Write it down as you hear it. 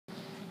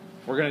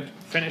we're going to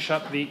finish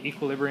up the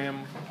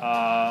equilibrium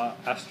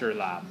ester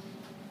lab.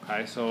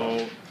 Okay,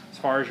 so as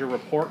far as your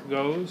report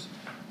goes,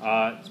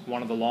 it's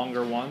one of the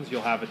longer ones.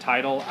 You'll have a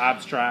title,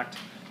 abstract,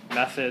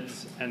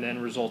 methods, and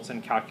then results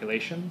and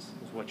calculations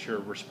is what you're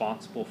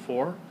responsible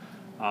for.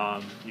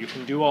 You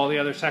can do all the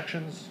other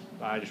sections,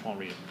 but I just won't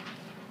read it.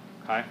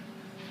 Okay,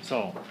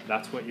 so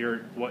that's what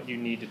you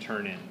need to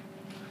turn in.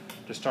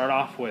 To start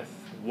off with,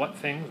 what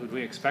things would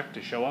we expect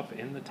to show up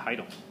in the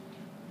title?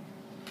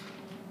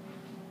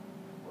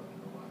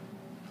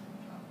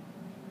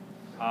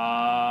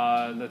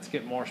 Let's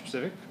get more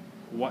specific.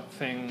 What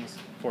things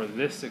for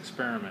this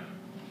experiment?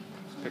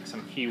 Let's pick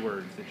some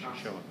keywords that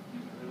should show up.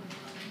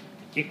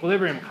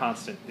 Equilibrium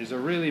constant is a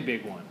really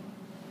big one,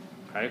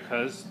 okay,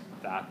 because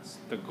that's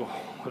the goal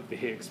of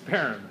the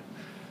experiment.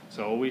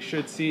 So we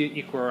should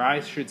see, or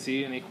I should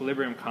see, an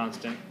equilibrium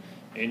constant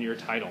in your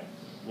title.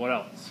 What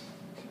else?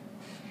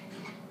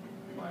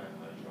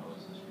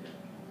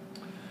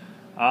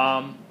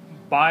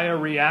 By a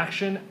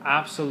reaction,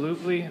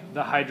 absolutely.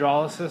 The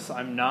hydrolysis,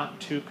 I'm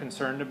not too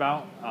concerned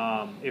about.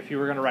 If you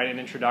were going to write an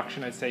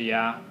introduction, I'd say,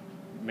 yeah,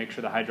 make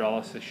sure the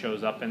hydrolysis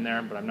shows up in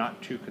there, but I'm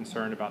not too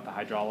concerned about the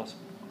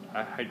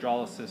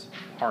hydrolysis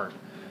part.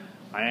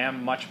 I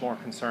am much more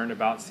concerned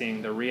about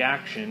seeing the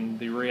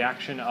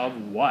reaction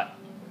of what?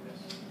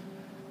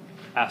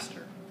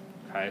 Ester.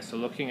 Okay, so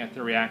looking at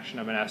the reaction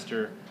of an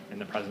ester in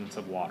the presence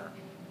of water.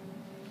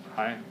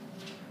 Okay.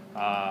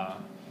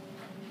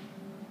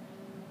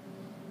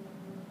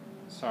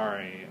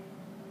 Sorry.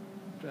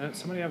 Does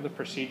somebody have the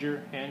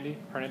procedure handy?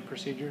 Printed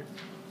procedure?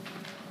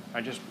 I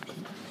just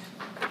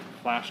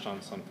flashed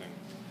on something.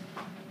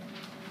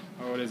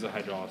 Oh, what is a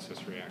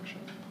hydrolysis reaction?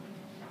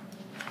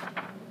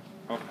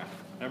 Okay,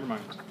 never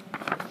mind.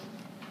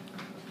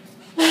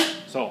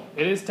 So,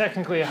 it is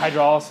technically a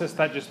hydrolysis.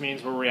 That just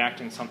means we're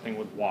reacting something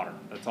with water.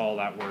 That's all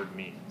that word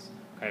means.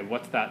 Okay,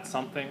 what's that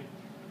something?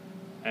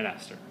 An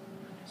ester.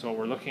 So what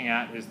we're looking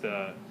at is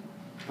the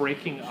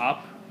breaking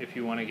up, if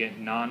you want to get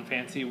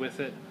non-fancy with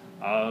it,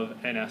 of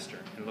an ester,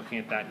 and looking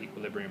at that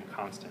equilibrium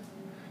constant.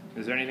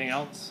 Is there anything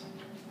else?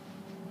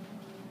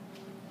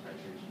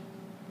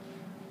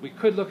 We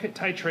could look at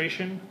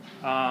titration.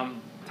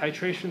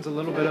 Titration's a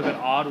little bit of an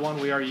odd one.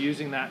 We are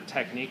using that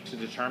technique to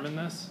determine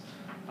this.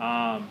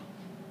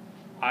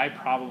 I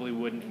probably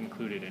wouldn't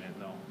include it in it,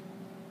 though.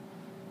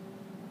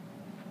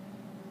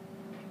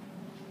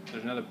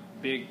 There's another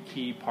big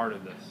key part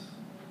of this.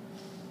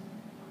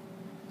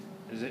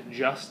 Is it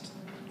just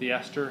the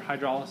ester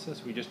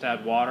hydrolysis? We just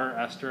add water,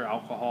 ester,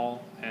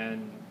 alcohol,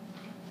 and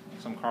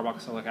some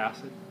carboxylic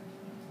acid?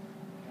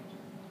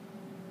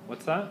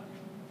 What's that?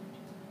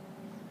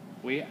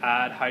 We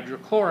add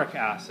hydrochloric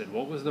acid.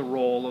 What was the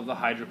role of the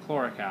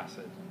hydrochloric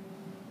acid?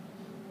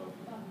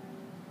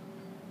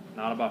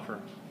 Not a buffer.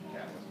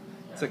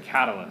 It's a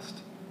catalyst.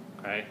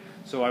 Okay?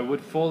 So I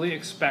would fully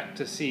expect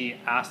to see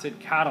acid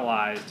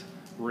catalyzed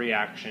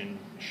reaction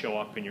show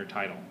up in your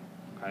title.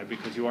 Okay?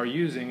 Because you are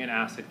using an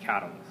acid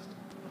catalyst.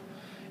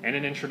 In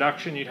an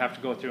introduction, you'd have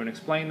to go through and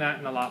explain that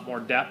in a lot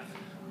more depth,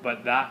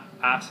 but that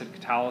acid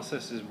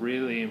catalysis is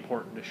really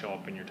important to show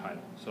up in your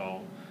title. So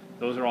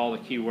those are all the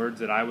key words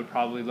that I would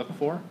probably look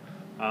for.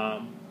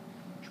 You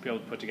should be able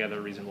to put together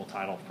a reasonable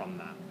title from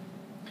that.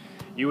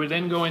 You would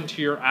then go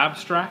into your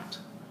abstract,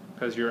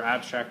 because your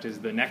abstract is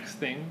the next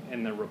thing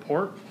in the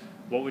report.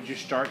 What would you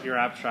start your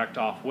abstract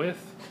off with?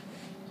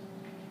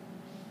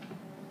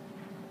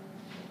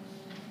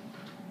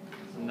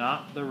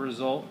 Not the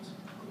result.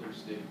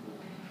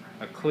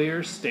 A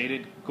clear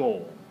stated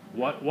goal.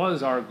 What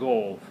was our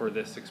goal for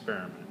this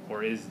experiment,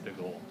 or is the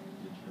goal?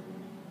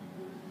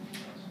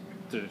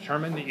 To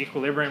determine the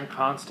equilibrium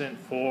constant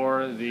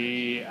for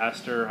the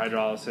ester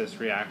hydrolysis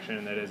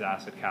reaction that is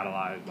acid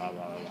catalyzed, blah,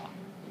 blah, blah, blah.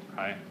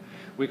 Okay?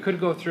 We could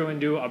go through and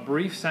do a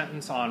brief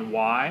sentence on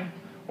why,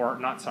 or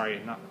not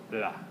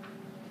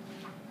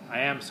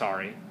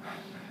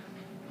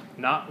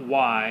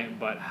why,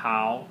 but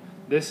how.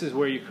 This is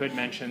where you could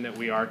mention that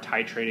we are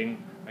titrating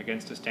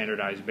against a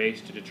standardized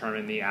base to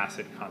determine the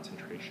acid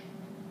concentration.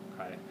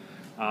 Okay?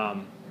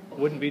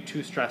 Wouldn't be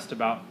too stressed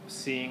about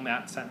seeing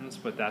that sentence,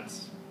 but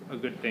that's a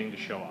good thing to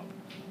show up.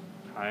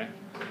 Okay?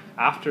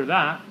 After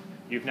that,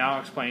 you've now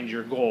explained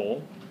your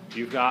goal.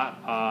 You've got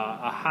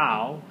a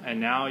how, and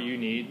now you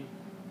need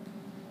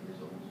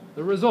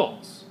the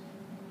results.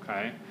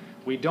 Okay?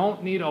 We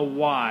don't need a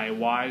why.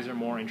 Whys are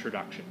more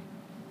introduction.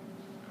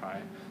 Okay?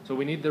 So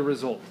we need the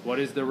result. What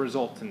is the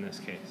result in this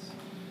case?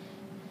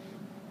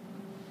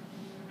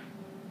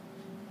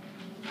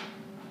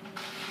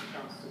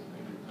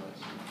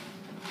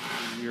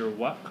 Your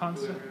what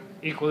constant?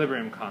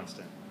 Equilibrium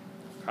constant.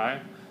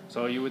 Okay?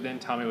 So you would then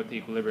tell me what the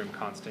equilibrium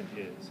constant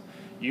is.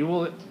 You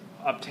will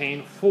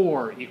obtain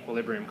 4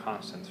 equilibrium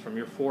constants from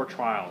your 4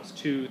 trials.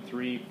 2,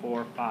 3,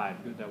 4,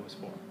 5. Good, that was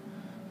 4.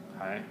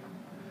 Okay?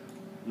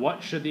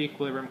 What should the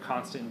equilibrium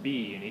constant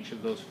be in each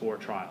of those 4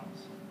 trials?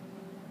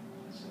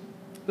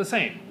 The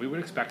same. We would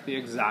expect the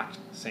exact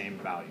same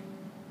value.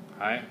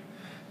 Okay?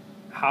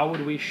 How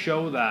would we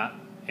show that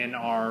in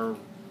our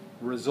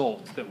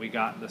results that we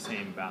got the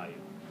same value?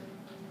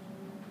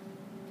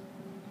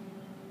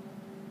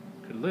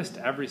 could list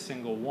every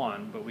single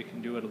one, but we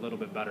can do it a little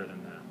bit better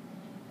than that.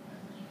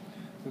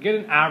 We get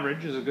an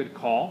average is a good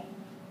call,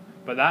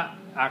 but that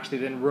actually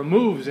then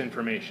removes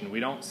information. We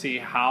don't see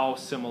how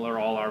similar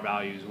all our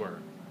values were.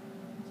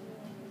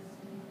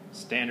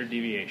 Standard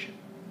deviation.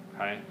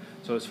 Okay?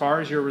 So as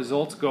far as your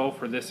results go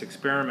for this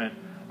experiment,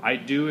 I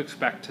do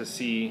expect to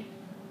see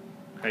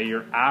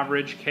your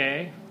average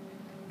K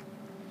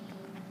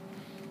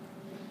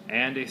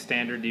and a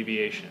standard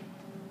deviation.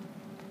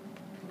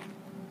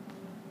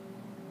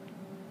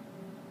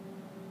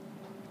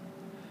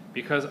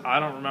 Because I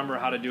don't remember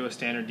how to do a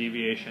standard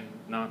deviation,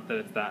 not that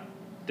it's that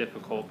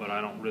difficult, but I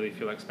don't really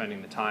feel like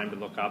spending the time to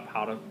look up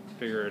how to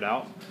figure it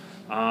out.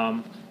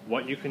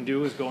 What you can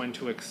do is go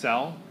into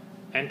Excel,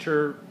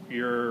 enter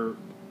your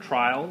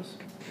trials,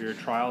 your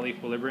trial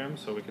equilibrium.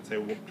 So we could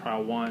say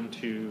trial 1,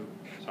 2,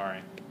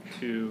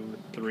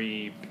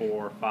 3,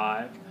 4,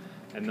 5,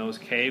 and those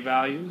K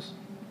values.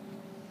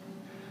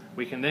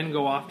 We can then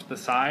go off to the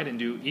side and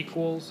do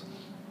equals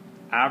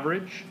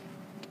average.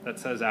 That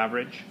says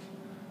average.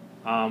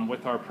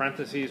 With our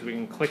parentheses, we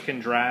can click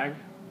and drag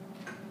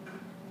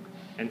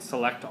and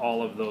select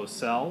all of those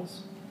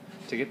cells.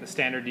 To get the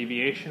standard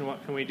deviation,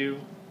 what can we do?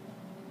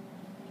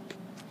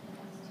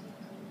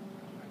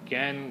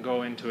 Again,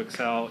 go into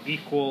Excel,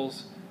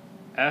 equals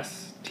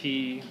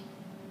STDEV.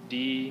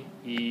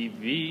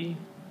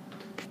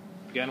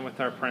 Again,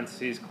 with our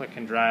parentheses, click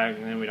and drag,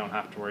 and then we don't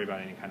have to worry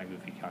about any kind of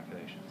goofy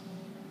calculations.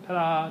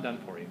 Ta-da, done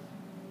for you.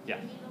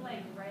 Yes? Do you need to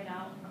like write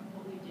out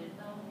what we did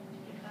though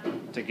to get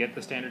that? To get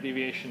the standard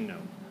deviation, no.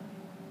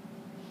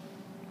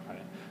 Okay.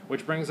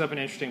 Which brings up an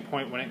interesting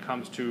point when it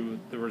comes to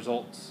the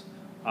results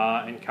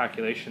and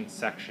calculations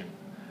section.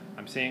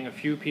 I'm seeing a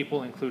few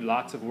people include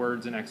lots of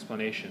words and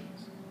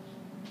explanations.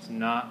 It's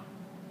not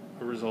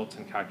a results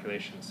and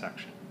calculations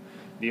section.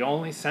 The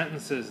only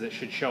sentences that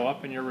should show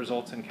up in your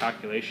results and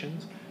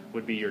calculations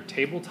would be your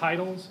table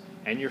titles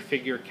and your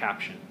figure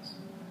captions.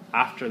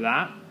 After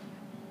that,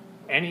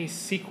 any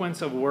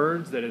sequence of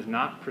words that is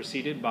not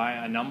preceded by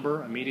a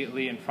number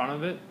immediately in front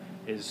of it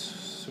is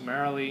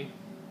summarily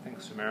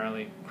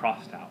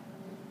crossed out.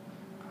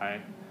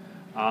 Okay?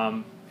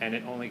 And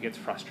it only gets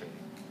frustrating.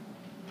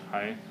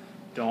 Okay?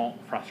 Don't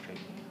frustrate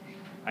me.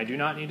 I do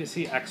not need to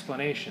see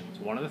explanations.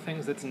 One of the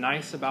things that's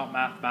nice about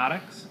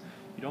mathematics,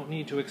 you don't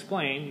need to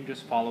explain, you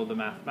just follow the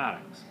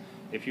mathematics.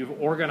 If you've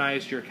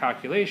organized your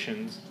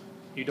calculations,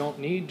 you don't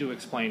need to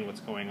explain what's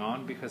going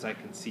on because I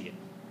can see it.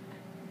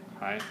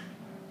 Okay?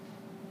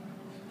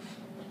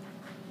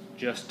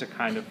 Just to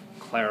kind of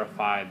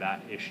clarify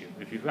that issue.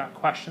 If you've got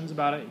questions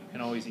about it, you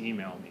can always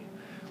email me.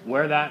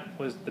 Where that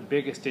was the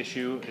biggest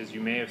issue, as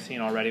you may have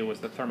seen already, was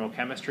the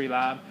thermochemistry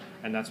lab,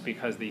 and that's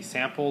because the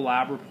sample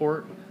lab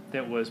report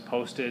that was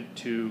posted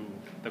to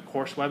the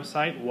course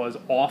website was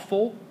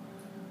awful,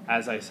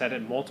 as I said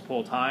it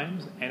multiple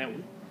times, and it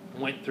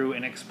went through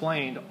and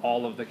explained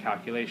all of the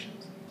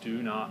calculations.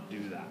 Do not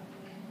do that.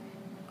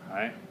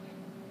 Okay?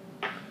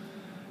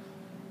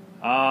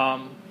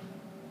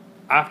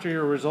 After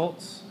your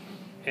results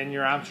in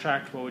your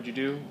abstract, what would you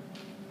do?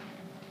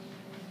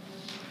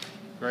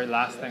 Very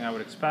last thing I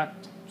would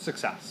expect,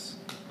 success.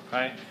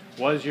 Okay?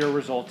 Was your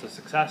result a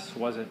success?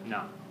 Was it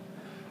not?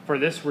 For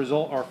this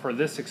result, or for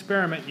this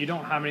experiment, you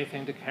don't have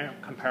anything to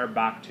compare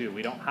back to.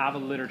 We don't have a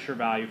literature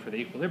value for the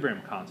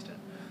equilibrium constant.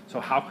 So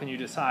how can you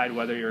decide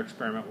whether your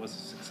experiment was a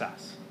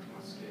success?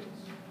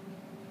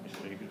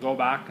 So you could go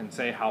back and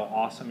say how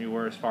awesome you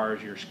were as far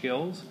as your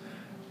skills.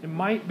 It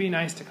might be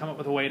nice to come up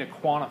with a way to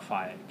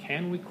quantify it.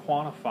 Can we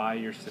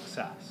quantify your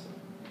success?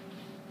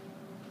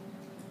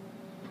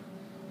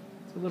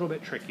 It's a little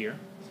bit trickier.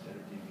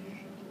 Standard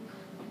deviation.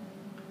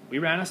 We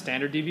ran a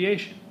standard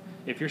deviation.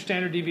 If your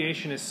standard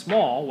deviation is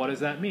small, what does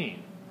that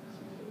mean?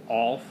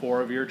 All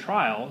 4 of your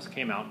trials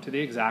came out to the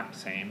exact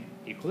same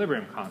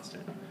equilibrium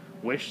constant,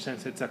 which,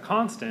 since it's a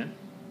constant,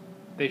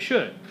 they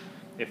should.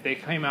 If they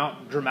came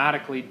out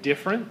dramatically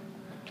different,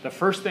 the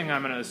first thing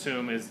I'm going to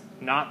assume is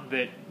not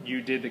that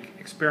you did the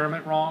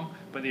experiment wrong,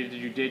 but that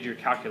you did your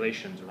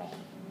calculations wrong.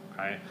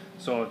 Okay?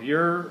 So if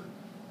your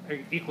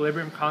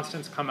equilibrium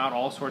constants come out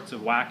all sorts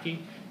of wacky,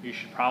 you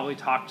should probably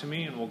talk to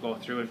me and we'll go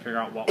through and figure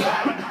out what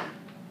went wrong.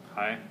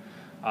 Okay?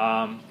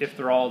 If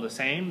they're all the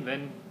same,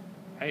 then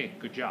hey,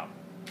 good job.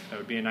 That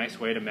would be a nice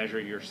way to measure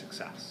your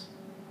success.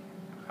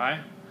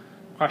 Okay?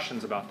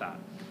 Questions about that?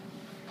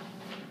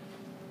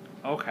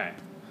 Okay.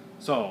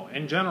 So,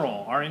 in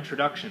general, our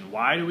introduction,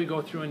 why do we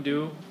go through and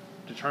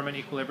determine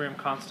equilibrium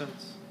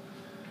constants?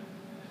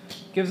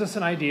 Gives us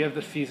an idea of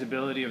the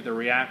feasibility of the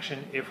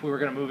reaction. If we were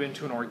going to move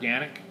into an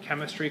organic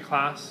chemistry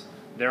class,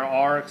 there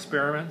are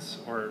experiments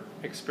or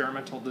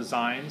experimental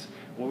designs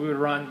where we would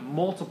run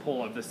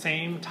multiple of the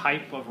same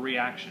type of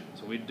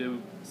reactions. We'd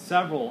do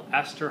several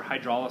ester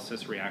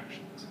hydrolysis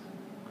reactions.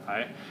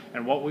 Okay?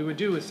 And what we would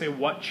do is say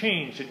what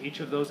changed in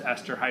each of those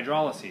ester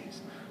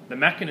hydrolyses. The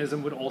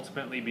mechanism would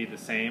ultimately be the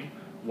same.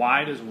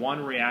 Why does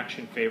one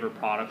reaction favor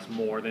products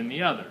more than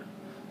the other?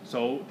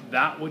 So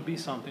that would be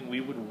something we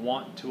would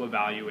want to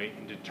evaluate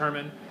and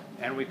determine,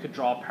 and we could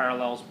draw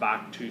parallels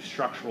back to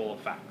structural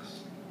effects.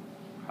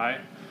 Okay?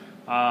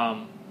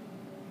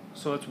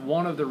 So it's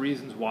one of the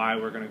reasons why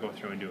we're going to go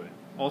through and do it.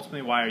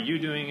 Ultimately, why are you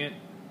doing it?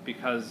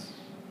 Because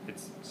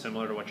it's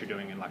similar to what you're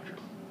doing in lecture.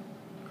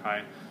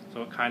 Okay,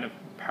 so it kind of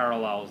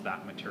parallels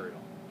that material.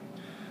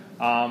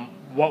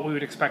 What we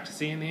would expect to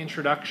see in the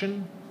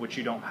introduction, which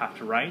you don't have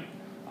to write,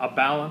 a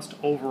balanced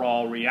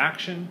overall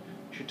reaction.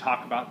 You should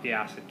talk about the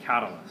acid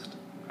catalyst,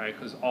 okay?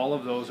 Because all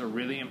of those are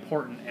really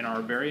important in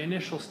our very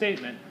initial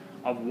statement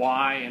of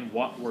why and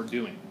what we're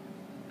doing.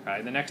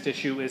 Okay, the next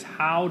issue is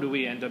how do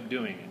we end up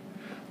doing it?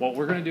 What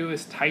we're going to do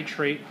is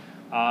titrate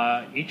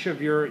each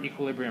of your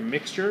equilibrium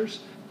mixtures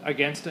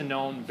against a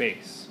known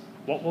base.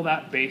 What will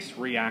that base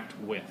react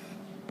with?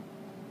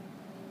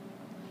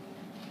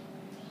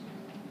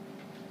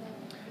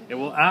 It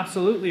will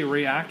absolutely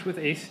react with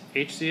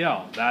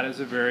HCl. That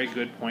is a very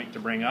good point to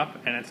bring up,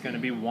 and it's going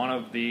to be one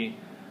of the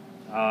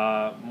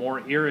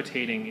more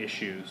irritating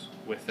issues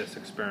with this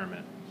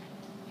experiment.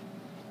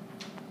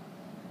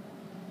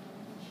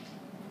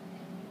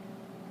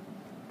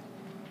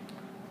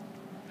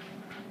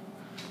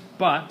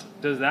 But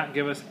does that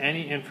give us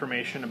any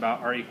information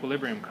about our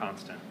equilibrium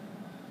constant?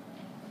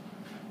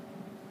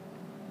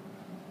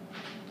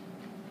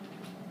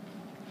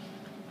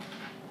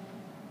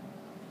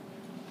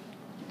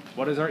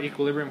 What is our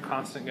equilibrium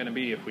constant going to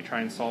be if we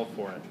try and solve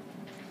for it?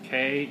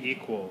 K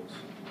equals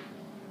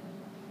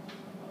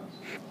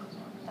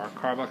our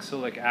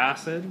carboxylic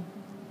acid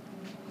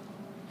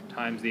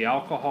times the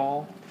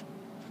alcohol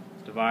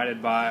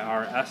divided by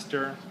our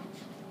ester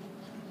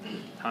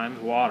times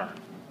water.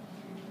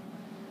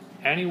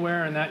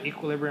 Anywhere in that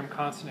equilibrium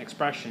constant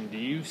expression, do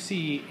you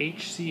see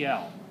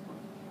HCl?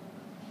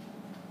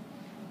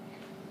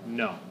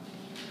 No.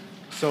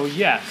 So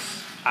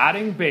yes,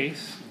 adding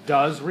base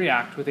does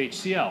react with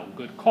HCl.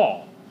 Good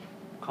call.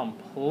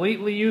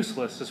 Completely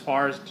useless as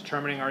far as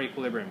determining our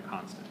equilibrium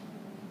constant.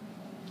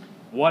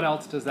 What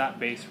else does that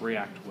base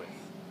react with?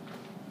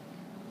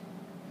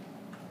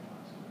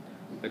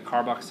 The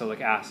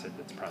carboxylic acid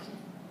that's present.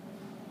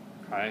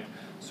 Okay?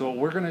 So what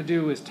we're going to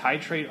do is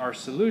titrate our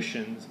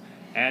solutions,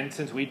 and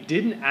since we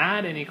didn't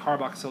add any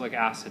carboxylic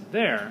acid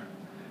there,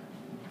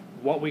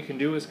 what we can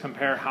do is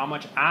compare how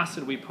much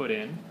acid we put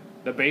in.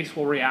 The base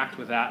will react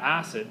with that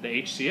acid,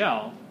 the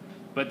HCl,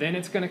 but then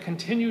it's going to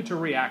continue to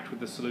react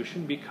with the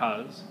solution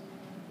because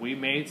we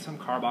made some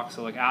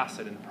carboxylic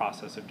acid in the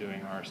process of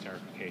doing our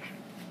esterification,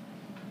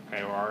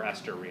 okay, or our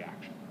ester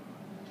reaction.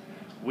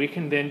 We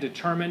can then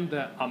determine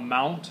the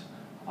amount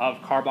of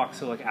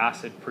carboxylic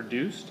acid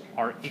produced,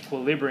 our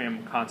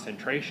equilibrium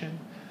concentration,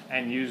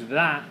 and use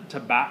that to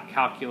back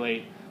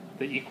calculate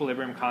the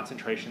equilibrium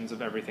concentrations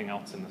of everything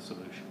else in the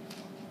solution.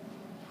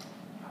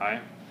 Okay?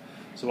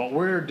 So what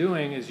we're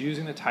doing is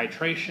using the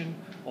titration,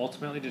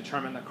 ultimately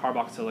determine the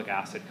carboxylic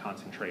acid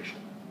concentration.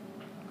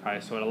 Okay,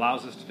 so it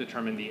allows us to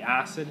determine the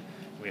acid.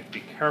 We have to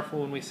be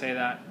careful when we say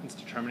that. It's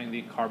determining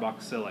the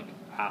carboxylic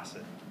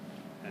acid.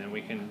 And then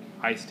we can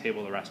ice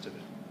table the rest of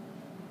it.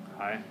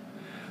 Okay?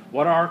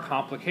 What are our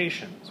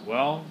complications?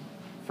 Well,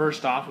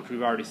 first off, which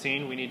we've already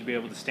seen, we need to be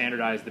able to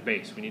standardize the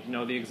base. We need to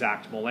know the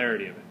exact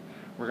molarity of it.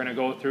 We're going to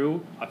go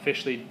through,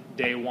 officially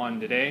day one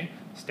today,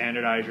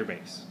 standardize your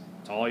base.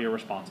 That's all you're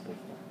responsible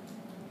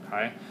for.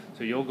 Okay?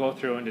 So you'll go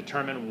through and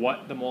determine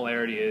what the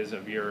molarity is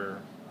of your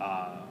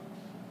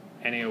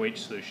NaOH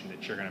solution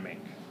that you're going to make.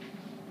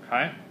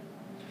 Okay?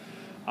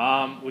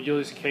 We'll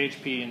use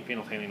KHP and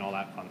phenolphthalein and all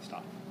that fun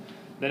stuff.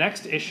 The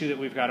next issue that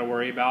we've got to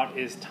worry about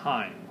is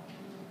time.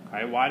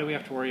 Okay? Why do we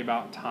have to worry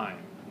about time?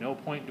 No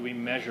point do we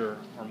measure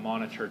or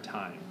monitor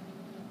time.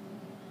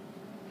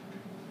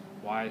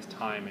 Why is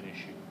time an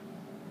issue?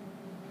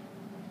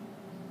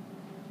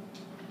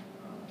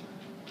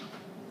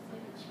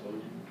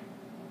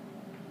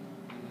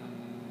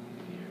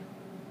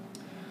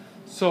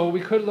 So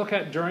we could look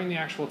at during the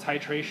actual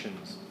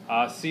titrations.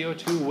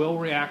 CO2 will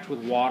react with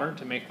water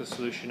to make the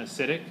solution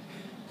acidic.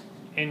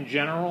 In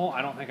general,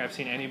 I don't think I've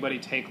seen anybody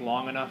take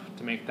long enough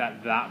to make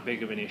that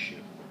big of an issue.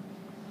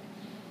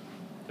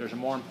 There's a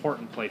more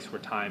important place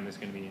where time is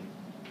going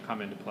to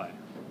come into play.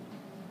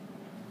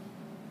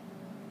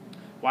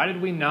 Why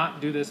did we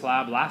not do this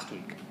lab last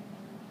week?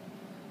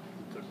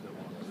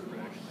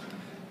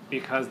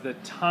 Because the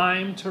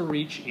time to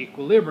reach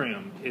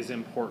equilibrium is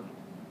important.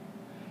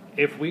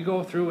 If we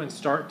go through and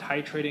start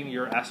titrating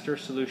your ester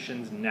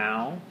solutions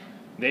now,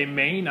 they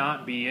may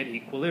not be at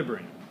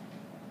equilibrium.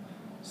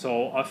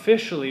 So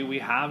officially, we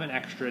have an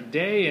extra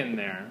day in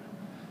there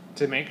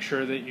to make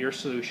sure that your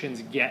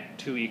solutions get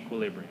to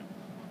equilibrium.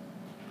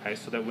 Okay,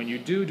 so that when you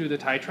do the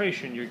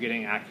titration, you're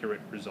getting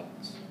accurate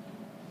results.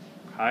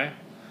 Okay?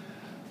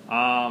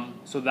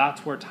 So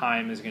that's where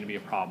time is going to be a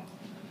problem.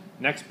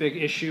 Next big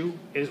issue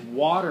is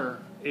water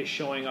is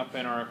showing up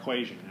in our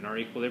equation, in our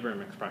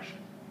equilibrium expression.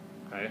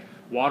 Okay?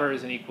 Water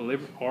is an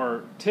equilibrium,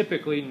 or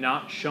typically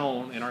not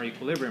shown in our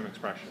equilibrium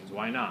expressions.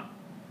 Why not?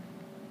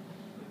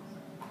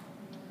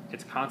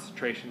 Its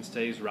concentration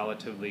stays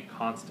relatively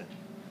constant.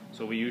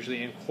 So we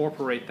usually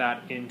incorporate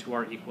that into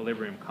our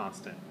equilibrium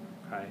constant.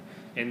 Okay?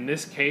 In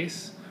this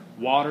case,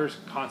 water's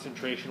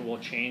concentration will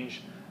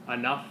change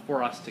enough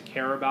for us to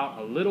care about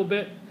a little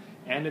bit.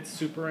 and it's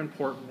super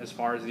important as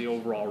far as the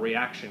overall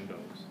reaction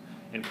goes.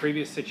 In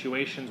previous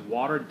situations,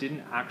 water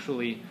didn't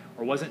actually,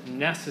 or wasn't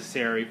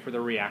necessary for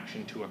the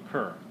reaction to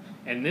occur.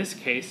 In this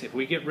case, if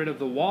we get rid of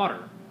the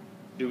water,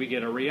 do we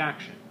get a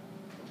reaction?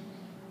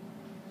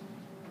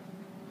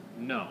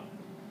 No.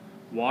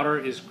 Water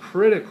is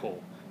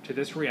critical to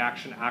this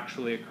reaction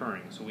actually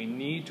occurring, so we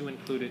need to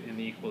include it in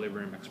the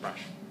equilibrium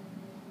expression.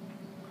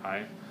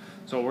 Okay?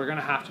 So we're going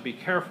to have to be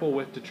careful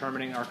with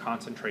determining our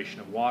concentration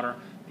of water,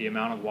 the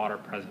amount of water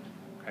present.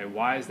 Okay?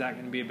 Why is that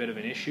going to be a bit of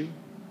an issue?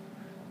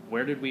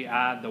 Where did we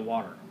add the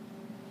water?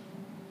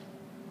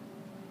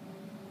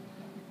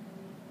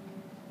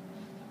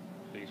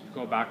 So you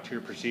go back to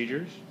your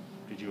procedures.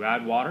 Did you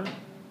add water?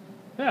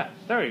 Yeah,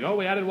 there you go.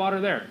 We added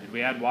water there. Did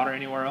we add water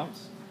anywhere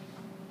else?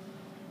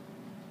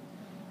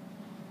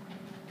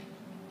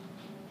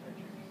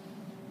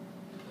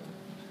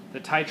 The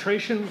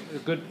titration, a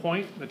good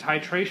point. The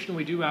titration,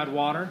 we do add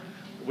water.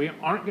 We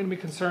aren't going to be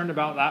concerned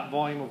about that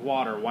volume of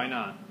water. Why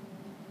not?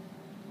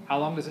 How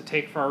long does it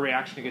take for our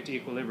reaction to get to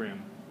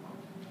equilibrium?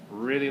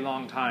 Really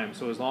long time.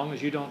 So as long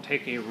as you don't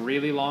take a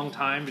really long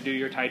time to do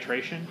your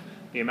titration,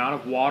 the amount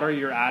of water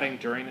you're adding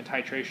during the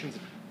titration is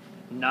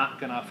not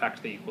going to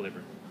affect the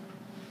equilibrium.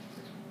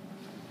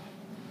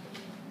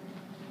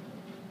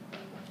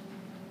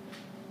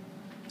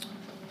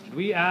 Did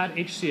we add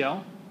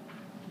HCl?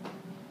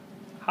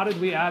 How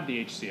did we add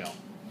the HCl?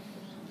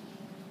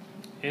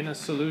 In a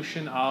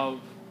solution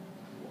of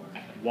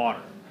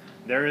water.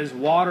 There is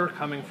water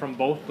coming from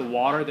both the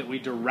water that we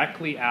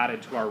directly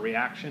added to our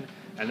reaction,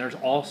 and there's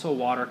also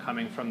water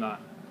coming from the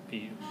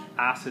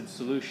acid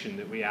solution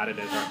that we added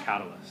as our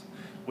catalyst.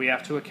 We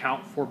have to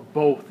account for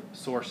both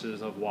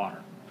sources of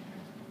water.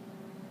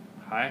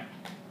 Okay?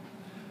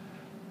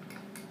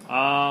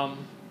 So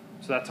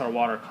that's our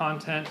water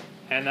content,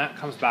 and that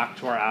comes back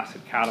to our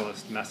acid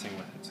catalyst messing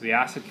with it. So the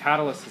acid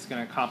catalyst is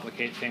going to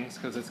complicate things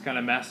because it's going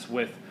to mess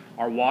with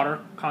our water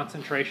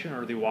concentration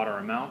or the water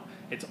amount.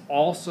 It's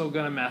also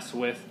going to mess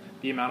with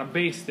the amount of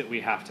base that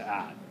we have to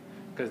add,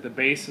 because the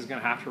base is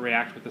going to have to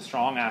react with the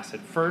strong acid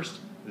first,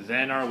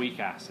 then our weak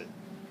acid.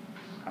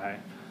 Okay?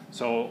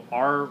 So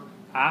our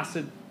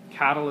acid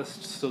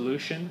catalyst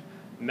solution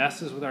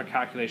messes with our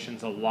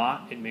calculations a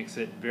lot. It makes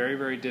it very,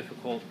 very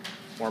difficult,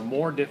 or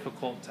more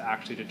difficult, to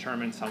actually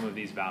determine some of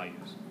these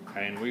values.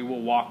 Okay? And we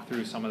will walk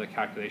through some of the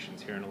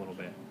calculations here in a little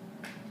bit.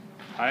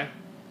 Okay?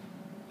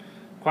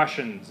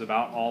 Questions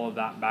about all of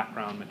that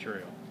background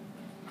material?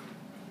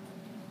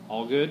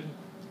 All good?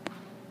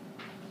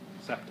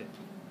 Accept it.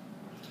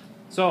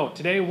 So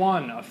today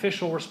one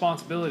official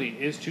responsibility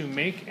is to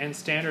make and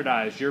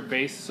standardize your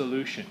base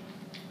solution.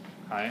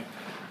 Okay?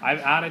 I've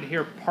added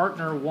here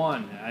partner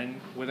 1 and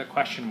with a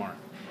question mark.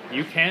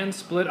 You can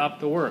split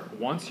up the work.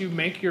 Once you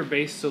make your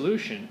base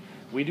solution,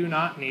 we do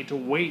not need to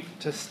wait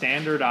to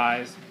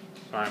standardize.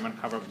 Sorry, I'm going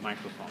to cover up the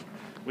microphone.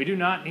 We do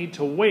not need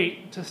to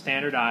wait to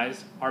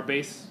standardize our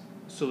base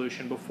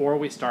solution before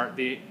we start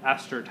the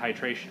ester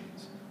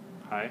titrations.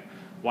 Okay?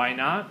 Why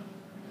not?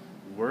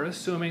 We're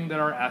assuming that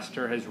our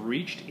ester has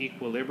reached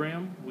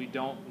equilibrium. We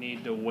don't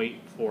need to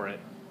wait for it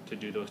to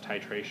do those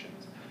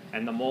titrations.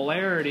 And the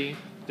molarity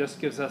just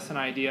gives us an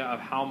idea of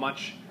how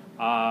much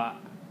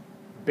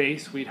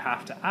base we'd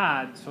have to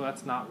add, so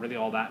that's not really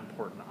all that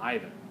important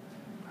either.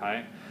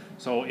 Okay?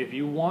 So if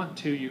you want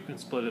to, you can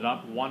split it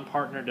up. One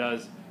partner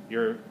does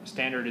your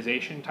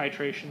standardization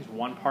titrations.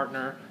 One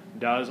partner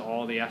does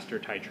all the ester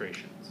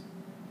titrations.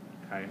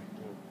 Okay?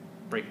 We'll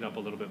break it up a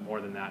little bit more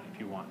than that if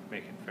you want,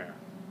 make it fair.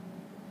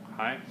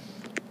 Okay?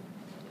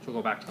 So we'll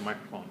go back to the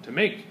microphone. To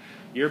make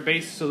your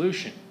base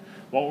solution,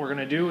 what we're going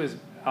to do is,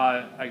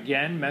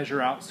 again,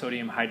 measure out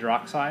sodium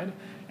hydroxide,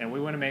 and we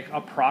want to make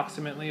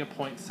approximately a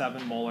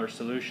 0.7 molar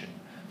solution.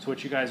 So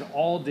what you guys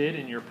all did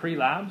in your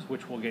pre-labs,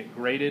 which will get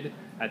graded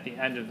at the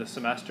end of the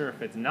semester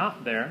if it's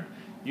not there,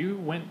 you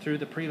went through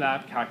the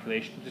pre-lab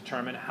calculation to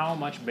determine how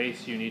much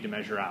base you need to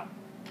measure out.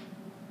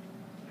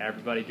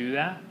 Everybody do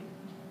that?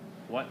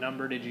 What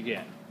number did you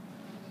get?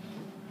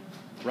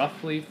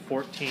 Roughly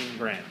 14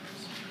 grams.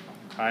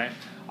 Okay?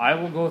 I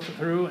will go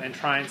through and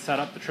try and set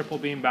up the triple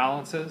beam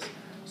balances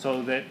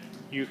so that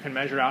you can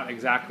measure out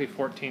exactly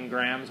 14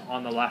 grams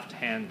on the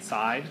left-hand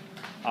side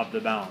of the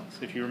balance.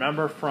 If you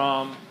remember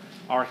from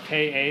our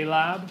KA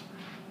lab,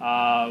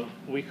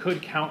 we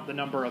could count the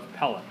number of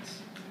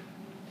pellets.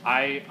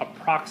 I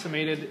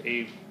approximated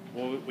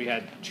we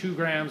had 2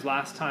 grams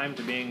last time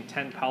to being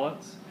 10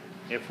 pellets.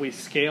 If we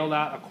scale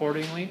that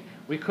accordingly,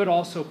 we could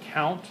also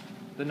count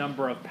the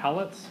number of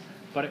pellets,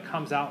 but it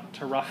comes out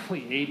to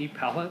roughly 80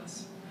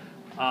 pellets,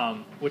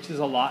 which is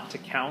a lot to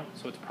count,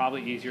 so it's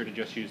probably easier to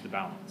just use the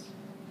balance.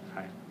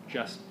 Okay,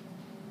 just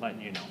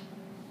letting you know.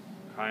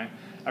 Okay,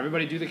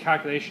 everybody do the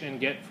calculation and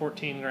get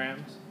 14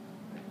 grams.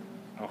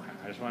 Okay,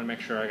 I just want to make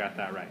sure I got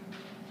that right.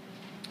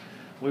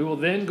 We will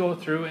then go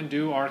through and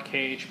do our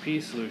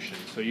KHP solution.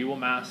 So you will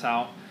mass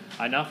out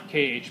enough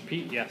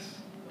KHP, yes.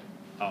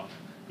 Oh,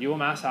 you will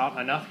mass out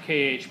enough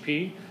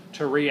KHP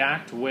to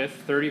react with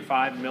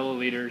 35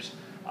 milliliters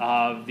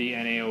of the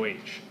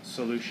NaOH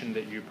solution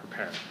that you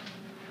prepared.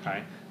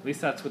 Okay? At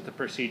least that's what the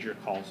procedure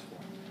calls for.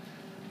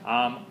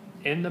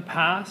 In the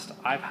past,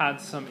 I've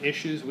had some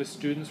issues with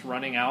students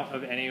running out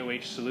of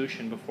NaOH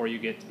solution before you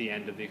get to the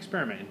end of the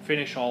experiment and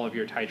finish all of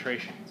your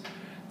titrations.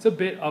 It's a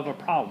bit of a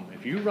problem.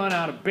 If you run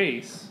out of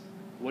base,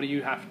 what do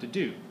you have to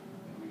do?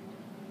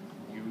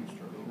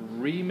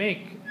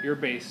 Remake your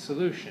base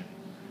solution.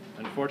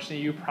 Unfortunately,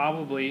 you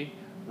probably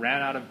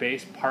ran out of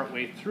base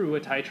partway through a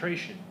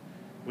titration,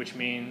 which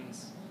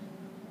means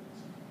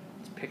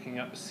it's picking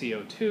up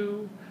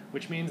CO2,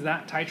 which means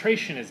that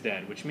titration is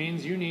dead, which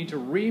means you need to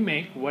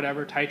remake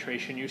whatever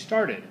titration you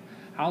started.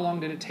 How long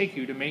did it take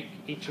you to make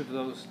each of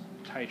those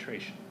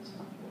titrations?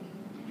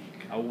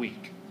 A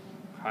week.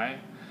 Okay?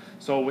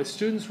 So with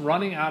students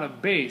running out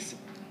of base,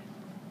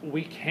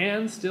 we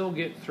can still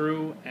get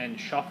through and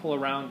shuffle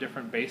around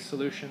different base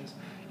solutions.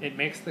 It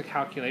makes the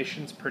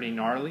calculations pretty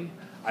gnarly.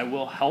 I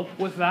will help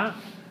with that,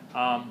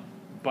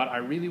 but I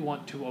really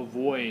want to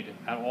avoid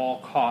at all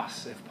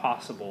costs, if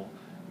possible,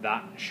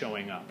 that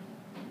showing up.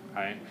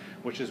 Okay?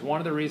 Which is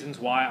one of the reasons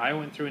why I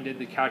went through and did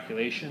the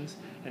calculations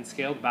and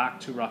scaled back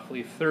to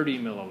roughly 30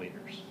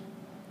 milliliters,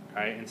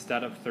 okay,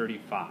 instead of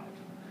 35.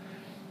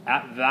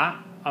 At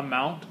that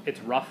amount,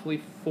 it's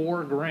roughly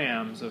 4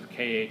 grams of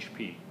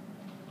KHP.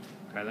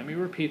 Okay, let me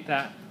repeat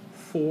that,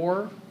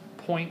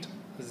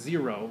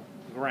 4.0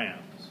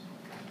 grams.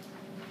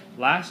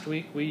 Last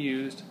week we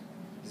used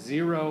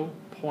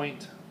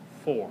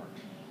 0.4.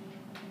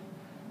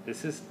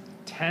 This is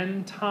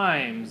 10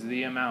 times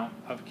the amount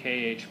of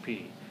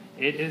KHP.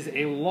 It is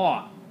a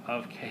lot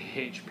of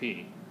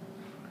KHP.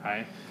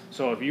 Okay?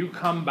 So if you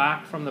come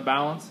back from the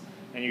balance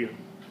and you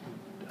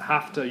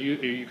have to,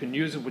 you can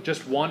use it with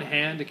just one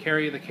hand to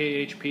carry the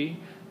KHP,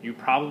 you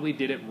probably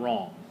did it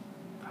wrong.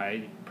 Okay?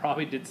 You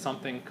probably did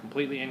something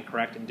completely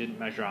incorrect and didn't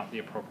measure out the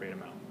appropriate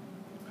amount.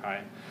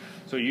 Okay?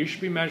 So you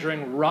should be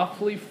measuring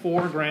roughly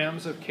 4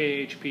 grams of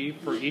KHP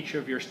for each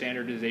of your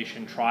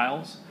standardization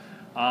trials,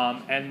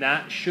 and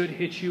that should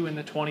hit you in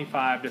the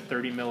 25 to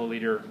 30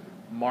 milliliter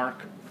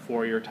mark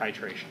for your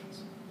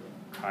titrations.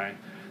 Okay?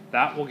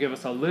 That will give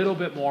us a little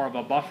bit more of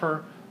a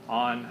buffer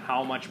on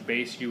how much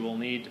base you will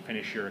need to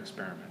finish your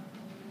experiment.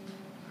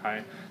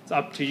 Okay? It's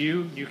up to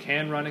you. You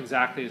can run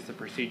exactly as the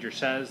procedure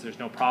says. There's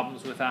no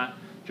problems with that.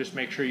 Just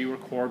make sure you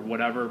record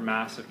whatever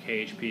mass of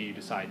KHP you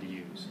decide to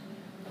use.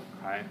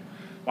 Okay?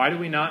 Why do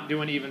we not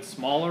do an even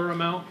smaller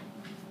amount?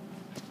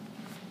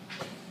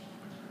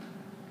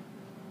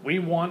 We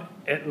want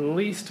at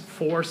least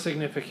 4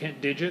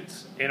 significant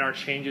digits in our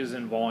changes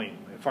in volume.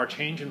 If our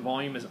change in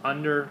volume is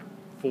under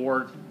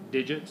 4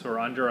 digits or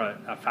under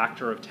a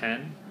factor of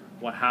 10,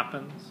 what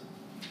happens?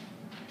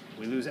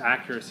 We lose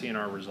accuracy in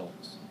our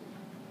results.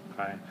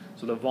 Okay?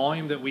 So the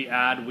volume that we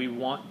add, we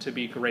want to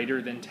be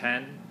greater than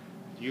 10.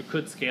 You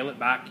could scale it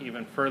back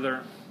even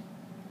further.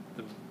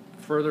 The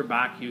further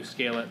back you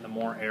scale it, the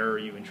more error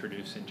you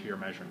introduce into your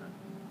measurement.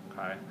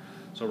 Okay?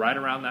 So right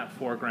around that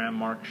 4 gram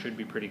mark should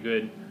be pretty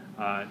good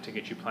to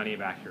get you plenty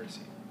of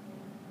accuracy.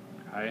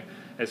 Okay?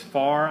 As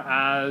far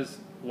as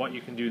what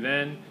you can do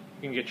then,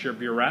 you can get your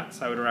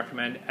burettes. I would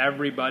recommend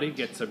everybody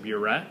gets a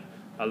burette.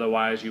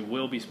 Otherwise, you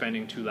will be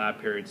spending 2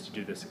 lab periods to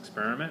do this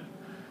experiment.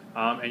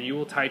 And you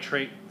will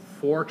titrate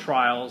 4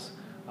 trials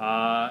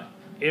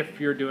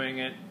if you're doing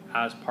it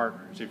as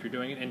partners. If you're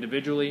doing it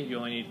individually, you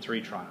only need 3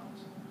 trials.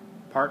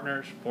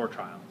 Partners, 4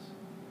 trials.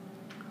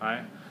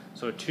 Okay?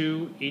 So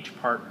 2 each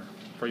partner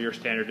for your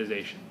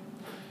standardization.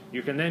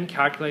 You can then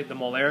calculate the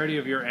molarity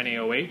of your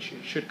NaOH.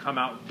 It should come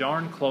out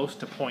darn close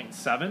to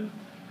 0.7,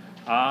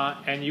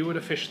 and you would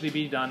officially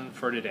be done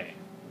for today.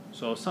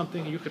 So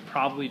something you could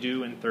probably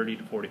do in 30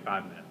 to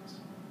 45 minutes,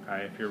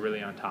 okay, if you're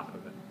really on top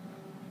of it.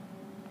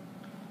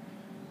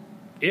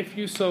 If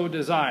you so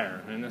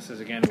desire, and this is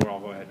again where I'll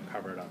go ahead and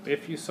cover it up.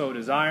 If you so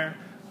desire,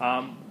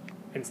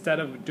 instead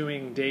of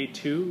doing day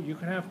 2, you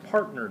can have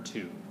partner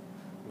 2.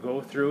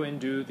 Go through and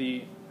do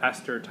the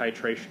ester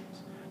titrations.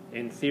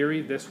 In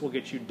theory, this will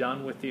get you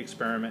done with the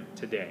experiment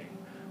today.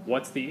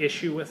 What's the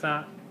issue with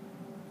that?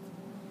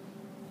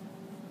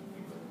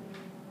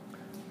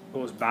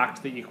 Goes back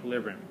to the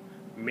equilibrium.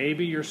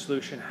 Maybe your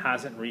solution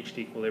hasn't reached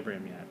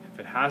equilibrium yet.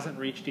 If it hasn't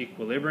reached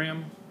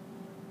equilibrium,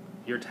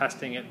 you're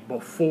testing it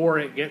before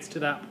it gets to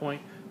that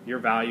point, your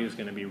value is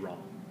going to be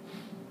wrong.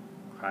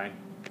 Okay?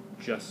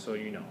 Just so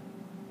you know.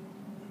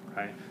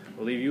 Okay?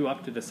 We'll leave you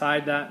up to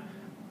decide that.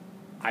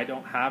 I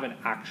don't have an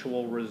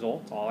actual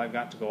result. All I've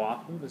got to go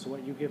off of is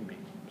what you give me.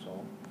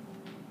 So,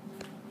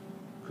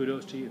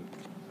 kudos to you.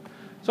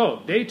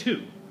 So, day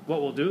 2.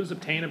 What we'll do is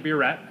obtain a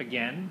burette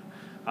again,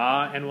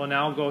 and we'll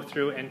now go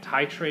through and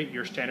titrate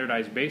your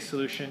standardized base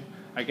solution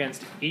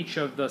against each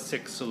of the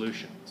 6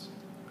 solutions.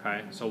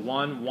 Okay? So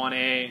 1,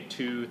 1A,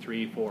 2,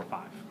 3, 4,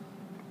 5.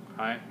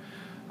 Okay?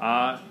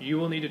 You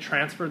will need to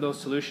transfer those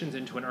solutions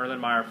into an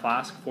Erlenmeyer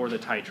flask for the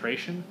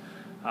titration.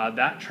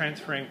 That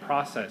transferring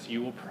process,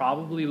 you will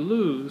probably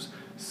lose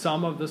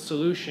some of the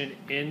solution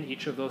in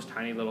each of those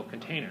tiny little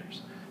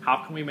containers. How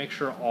can we make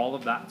sure all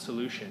of that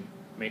solution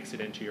makes it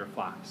into your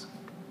flask?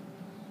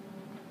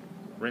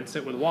 Rinse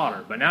it with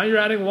water. But now you're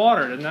adding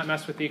water. Doesn't that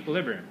mess with the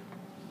equilibrium?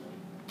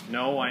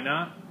 No, why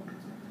not?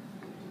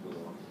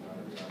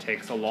 It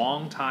takes a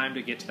long time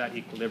to get to that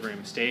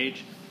equilibrium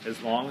stage.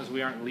 As long as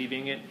we aren't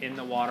leaving it in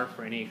the water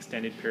for any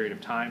extended period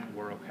of time,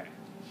 we're okay.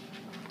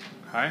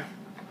 Okay?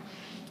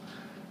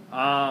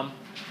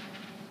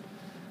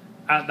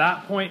 At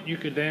that point, you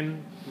could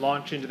then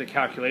launch into the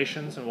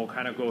calculations, and we'll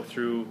kind of go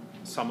through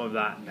some of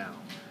that now.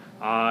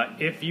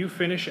 If you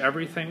finish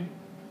everything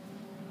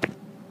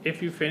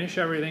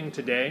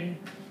today,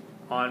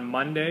 on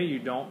Monday you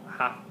don't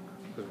have,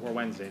 because we're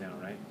Wednesday now,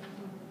 right?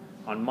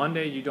 On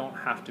Monday you don't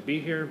have to be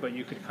here, but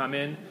you could come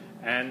in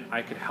and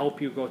I could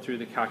help you go through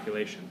the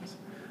calculations.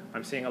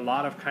 I'm seeing a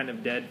lot of kind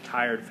of dead,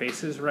 tired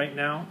faces right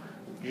now.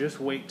 Just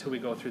wait till we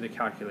go through the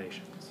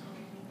calculations.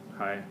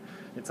 Okay?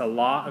 It's a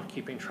lot of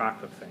keeping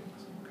track of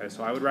things. Okay?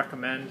 So I would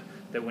recommend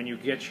that when you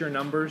get your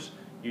numbers,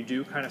 you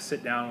do kind of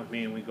sit down with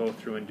me and we go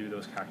through and do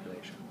those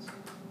calculations.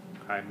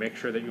 Okay? Make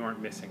sure that you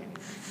aren't missing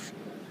anything.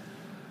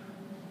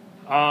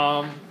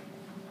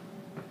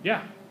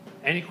 Yeah.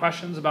 Any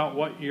questions about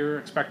what you're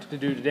expected to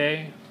do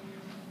today?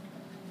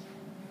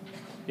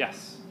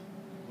 Yes.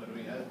 When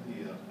we add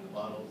the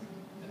bottles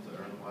into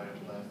Erlenmeyer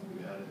class,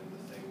 we add it in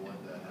the same one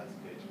that has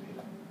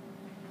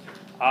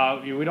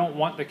KHP? We don't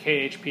want the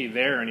KHP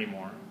there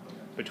anymore. Okay.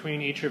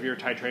 Between each of your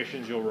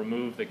titrations, you'll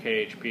remove the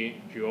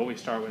KHP. You always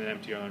start with an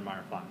empty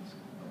Erlenmeyer flask.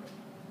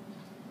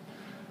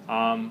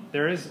 Okay.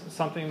 There is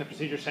something in the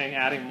procedure saying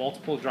adding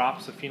multiple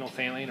drops of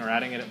phenolphthalein or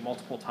adding it at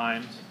multiple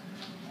times.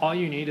 All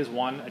you need is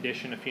one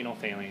addition of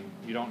phenolphthalein.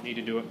 You don't need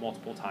to do it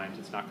multiple times.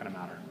 It's not going to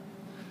matter.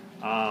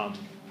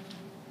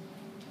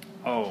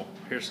 Oh,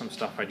 here's some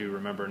stuff I do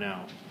remember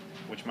now,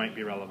 which might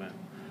be relevant.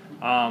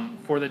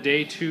 For the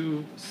day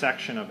 2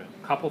 section of it,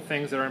 a couple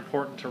things that are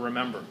important to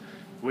remember.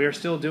 We are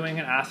still doing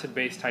an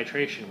acid-base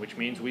titration, which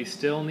means we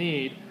still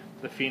need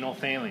the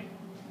phenolphthalein.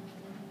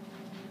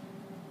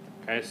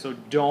 Okay, so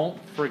don't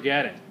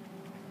forget it.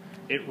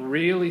 It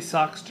really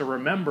sucks to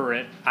remember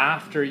it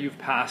after you've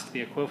passed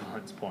the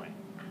equivalence point.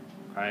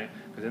 Okay?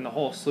 Because then the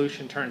whole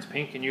solution turns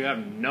pink and you have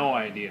no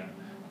idea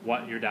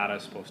what your data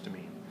is supposed to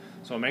mean.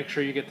 So make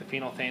sure you get the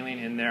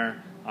phenolphthalein in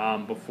there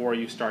before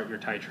you start your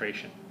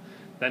titration.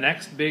 The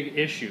next big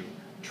issue,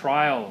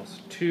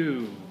 trials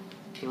 2,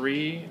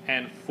 3,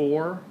 and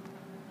 4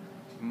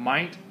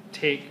 might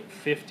take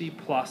 50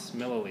 plus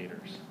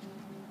milliliters.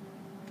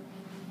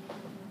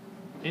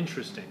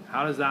 Interesting.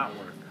 How does that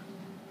work?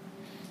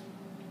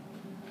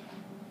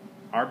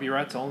 Our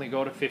burettes only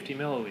go to 50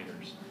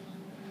 milliliters.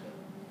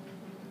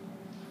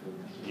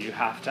 You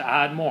have to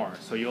add more.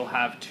 So you'll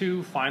have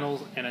 2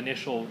 finals and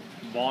initial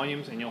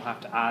volumes, and you'll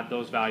have to add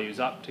those values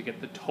up to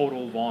get the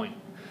total volume.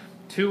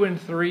 2 and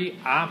 3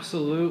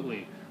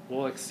 absolutely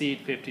will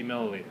exceed 50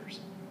 milliliters.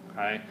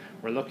 Okay?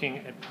 We're looking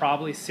at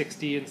probably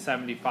 60 and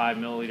 75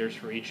 milliliters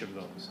for each of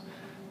those.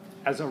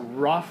 As a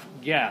rough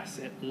guess,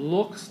 it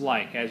looks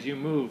like as you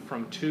move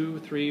from 2,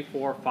 3,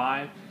 4,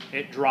 5,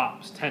 it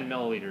drops 10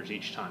 milliliters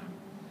each time,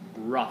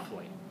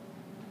 roughly.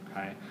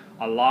 Okay?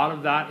 A lot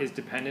of that is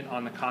dependent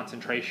on the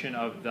concentration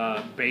of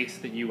the base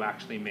that you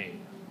actually made.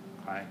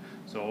 Okay?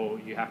 So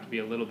you have to be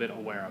a little bit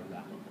aware of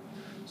that.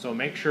 So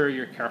make sure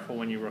you're careful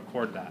when you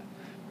record that.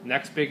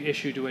 Next big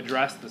issue to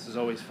address, this is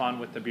always fun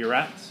with the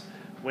burettes.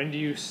 When do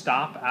you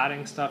stop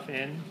adding stuff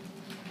in?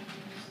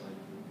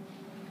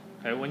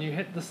 Okay, when you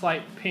hit the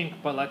slight pink,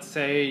 but let's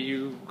say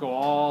you go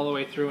all the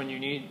way through and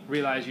you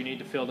realize you need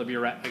to fill the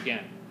burette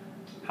again.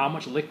 How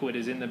much liquid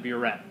is in the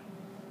burette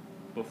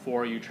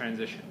before you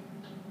transition?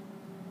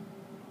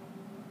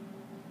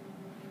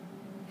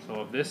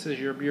 So if this is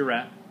your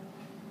burette,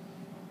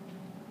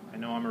 I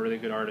know I'm a really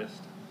good artist.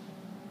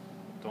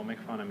 Don't make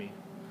fun of me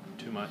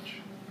too much.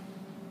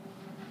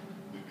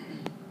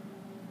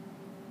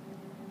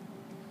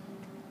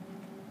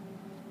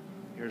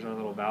 Here's our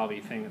little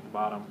valvey thing at the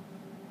bottom.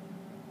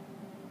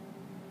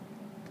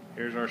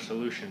 Here's our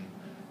solution,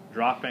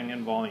 dropping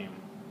in volume.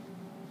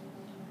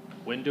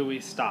 When do we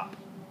stop?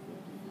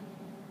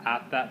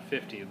 At that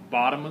 50. The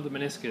bottom of the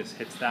meniscus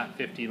hits that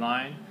 50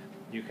 line,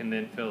 you can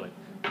then fill it.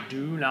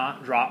 Do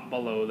not drop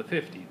below the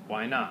 50.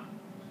 Why not?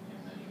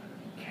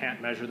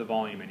 Can't measure the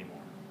volume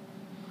anymore.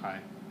 Okay,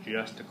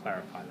 just to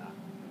clarify that.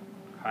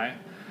 Okay.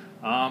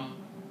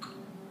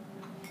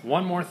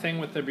 One more thing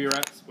with the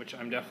burettes, which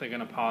I'm definitely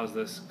going to pause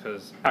this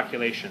because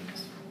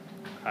calculations.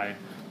 Okay,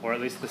 or at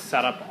least the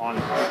setup on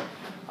this.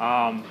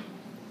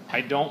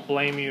 I don't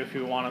blame you if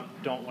you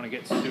don't want to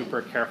get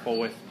super careful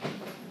with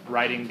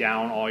writing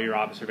down all your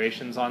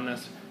observations on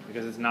this,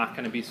 because it's not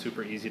going to be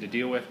super easy to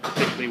deal with,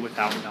 particularly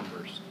without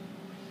numbers.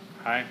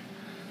 Okay?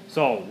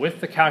 So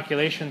with the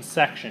calculation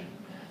section,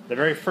 the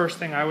very first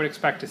thing I would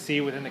expect to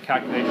see within the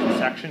calculation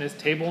section is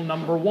table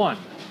number 1.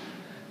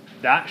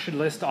 That should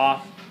list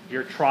off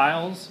your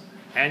trials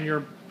and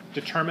your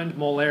determined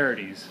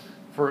molarities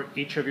for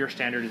each of your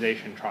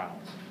standardization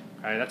trials.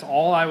 Okay? That's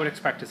all I would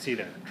expect to see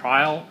there.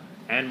 Trial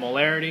and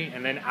molarity,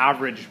 and then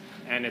average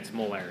and its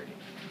molarity.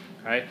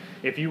 Okay?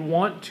 If you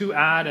want to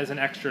add as an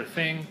extra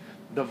thing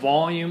the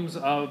volumes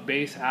of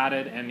base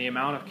added and the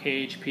amount of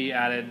KHP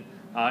added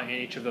in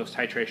each of those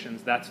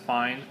titrations, that's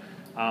fine.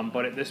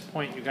 But at this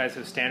point, you guys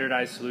have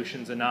standardized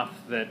solutions enough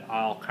that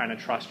I'll kind of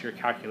trust your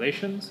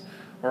calculations,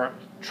 or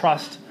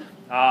trust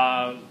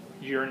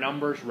your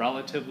numbers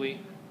relatively,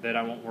 that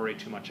I won't worry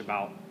too much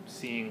about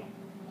seeing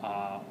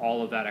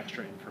all of that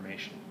extra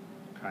information.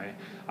 Okay.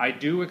 I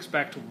do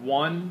expect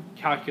one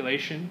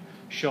calculation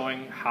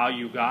showing how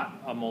you got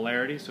a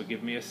molarity, so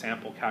give me a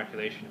sample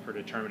calculation for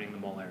determining the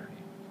molarity.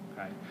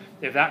 Okay.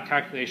 If that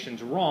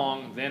calculation's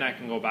wrong, then I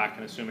can go back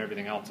and assume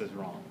everything else is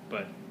wrong.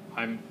 But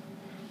I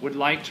would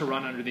like to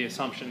run under the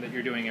assumption that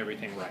you're doing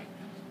everything right.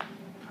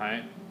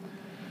 Okay.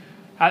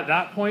 At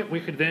that point,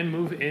 we could then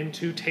move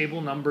into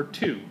table number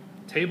 2.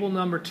 Table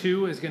number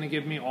 2 is going to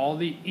give me all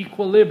the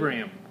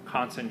equilibrium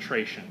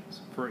concentrations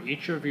for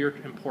each of your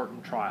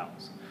important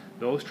trials.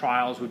 Those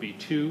trials would be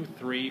 2,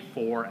 3,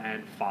 4,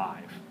 and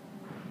 5.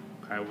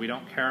 Okay, we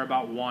don't care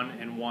about 1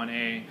 and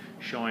 1A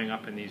showing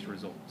up in these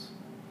results.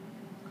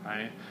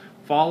 Okay,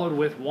 followed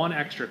with one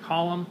extra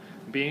column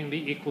being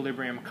the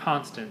equilibrium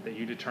constant that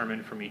you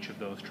determined from each of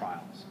those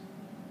trials.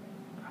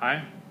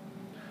 Okay,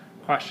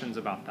 questions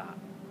about that?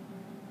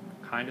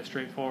 Kind of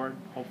straightforward,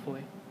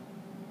 hopefully.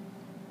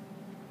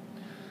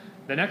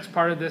 The next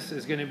part of this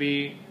is going to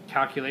be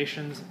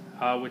calculations,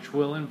 which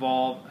will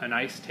involve an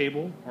ICE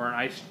table or an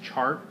ICE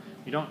chart.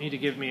 You don't need to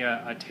give me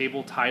a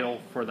table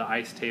title for the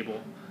ICE table.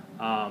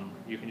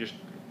 You can just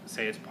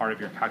say it's part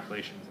of your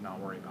calculations and not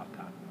worry about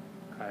that.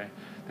 Okay.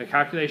 The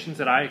calculations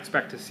that I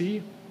expect to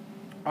see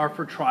are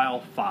for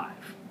trial 5.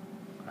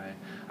 Okay.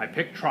 I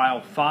picked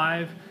trial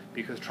 5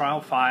 because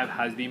trial 5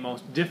 has the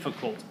most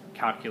difficult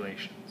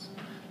calculations.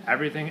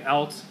 Everything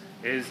else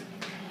is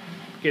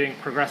getting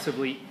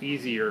progressively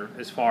easier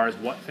as far as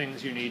what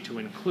things you need to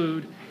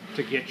include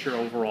to get your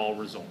overall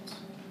results.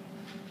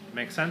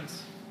 Make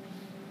sense?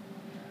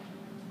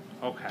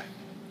 Okay,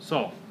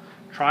 so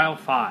trial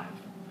 5,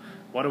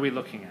 what are we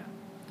looking at?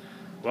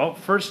 Well,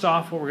 first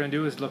off, what we're going to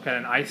do is look at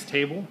an ICE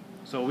table.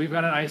 So we've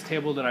got an ICE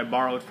table that I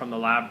borrowed from the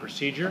lab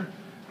procedure.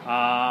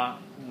 I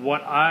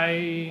would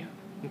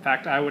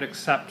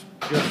accept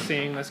just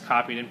seeing this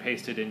copied and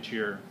pasted into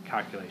your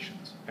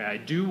calculations. Okay, I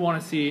do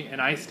want to see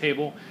an ICE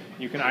table.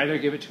 You can either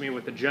give it to me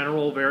with the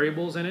general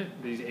variables in it,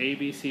 these A,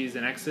 B, C's,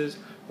 and X's,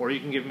 or you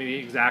can give me the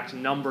exact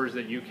numbers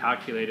that you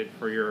calculated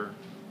for your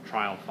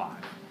trial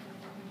 5.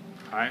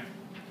 Okay?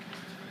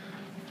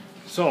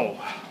 So,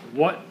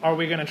 what are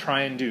we going to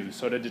try and do?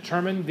 So to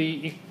determine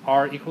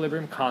our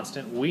equilibrium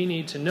constant, we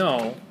need to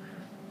know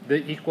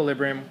the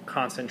equilibrium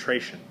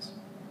concentrations,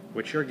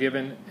 which are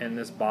given in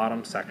this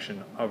bottom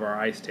section of our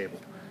ICE table.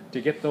 To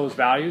get those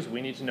values,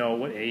 we need to know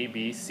what A,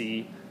 B,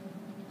 C,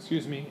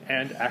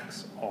 and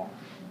X are.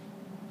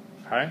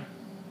 Okay?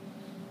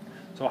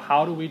 So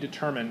how do we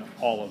determine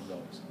all of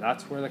those?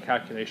 That's where the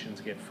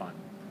calculations get fun.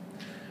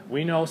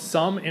 We know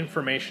some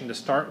information to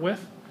start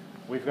with.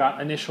 We've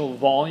got initial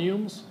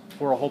volumes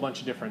for a whole bunch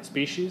of different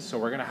species, so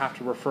we're going to have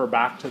to refer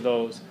back to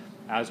those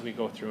as we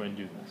go through and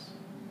do this.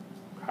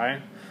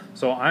 Okay?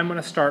 So I'm going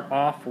to start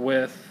off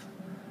with,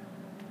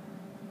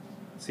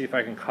 see if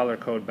I can color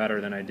code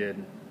better than I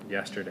did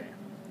yesterday.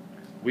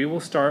 We will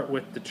start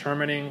with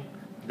determining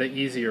the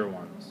easier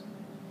ones.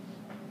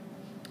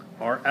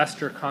 Our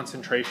ester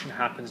concentration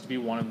happens to be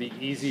one of the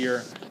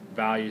easier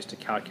values to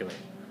calculate.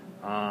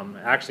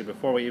 Actually,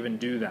 before we even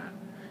do that,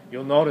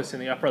 you'll notice in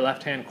the upper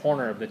left-hand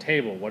corner of the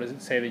table, what does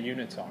it say the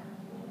units are?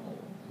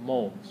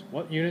 Moles.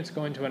 What units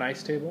go into an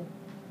ICE table?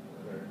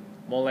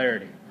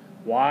 Molarity.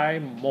 Why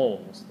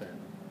moles then?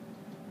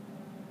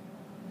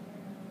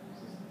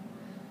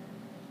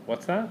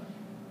 What's that?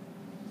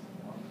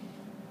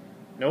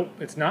 Nope,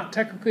 it's not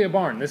technically a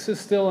barn. This is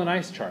still an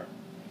ICE chart.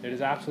 It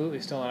is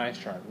absolutely still an ICE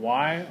chart.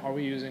 Why are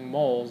we using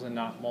moles and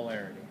not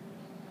molarity?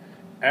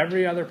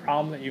 Every other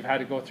problem that you've had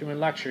to go through in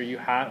lecture,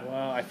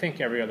 I think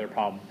every other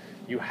problem,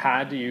 you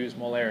had to use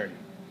molarity.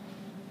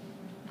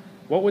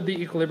 What would the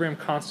equilibrium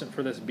constant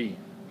for this be?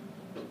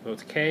 So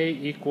it's K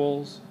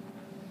equals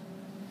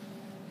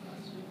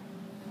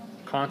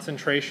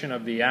concentration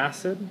of the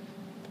acid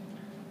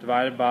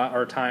divided by,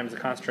 or times the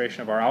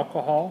concentration of our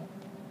alcohol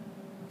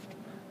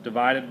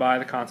divided by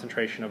the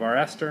concentration of our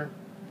ester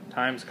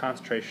times the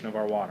concentration of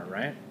our water,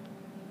 right?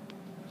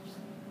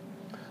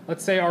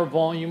 Let's say our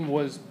volume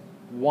was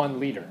 1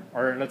 liter,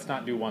 or let's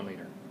not do 1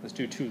 liter, let's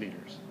do 2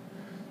 liters.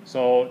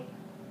 So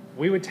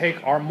we would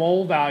take our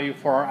mole value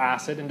for our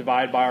acid and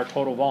divide by our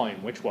total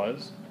volume, which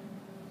was,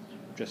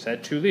 just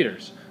said, 2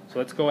 liters. So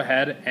let's go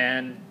ahead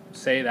and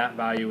say that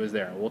value is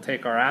there. We'll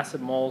take our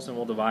acid moles and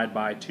we'll divide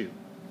by 2.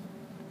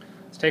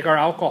 Let's take our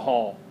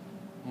alcohol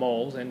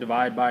moles and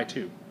divide by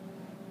 2.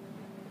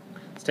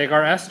 Let's take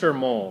our ester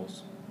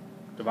moles,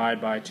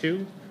 divide by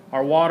 2.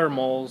 Our water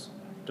moles,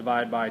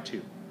 divide by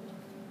 2.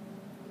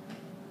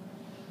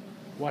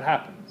 What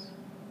happens?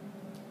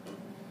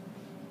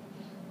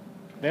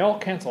 They all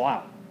cancel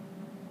out.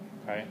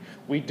 Okay?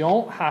 We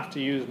don't have to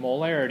use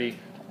molarity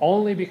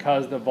only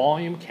because the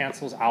volume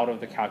cancels out of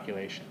the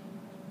calculation.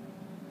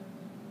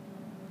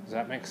 Does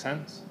that make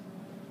sense?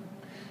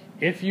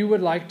 If you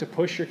would like to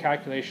push your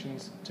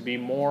calculations to be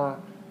more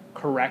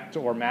correct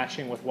or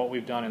matching with what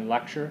we've done in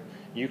lecture,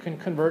 you can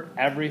convert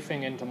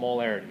everything into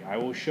molarity. I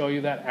will show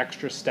you that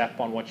extra step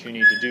on what you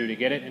need to do to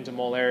get it into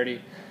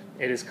molarity.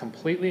 It is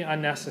completely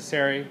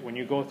unnecessary. When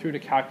you go through to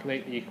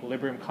calculate the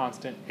equilibrium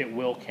constant, it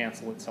will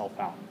cancel itself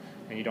out,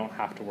 and you don't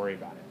have to worry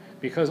about it.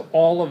 Because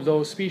all of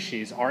those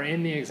species are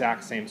in the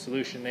exact same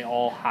solution. They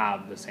all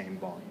have the same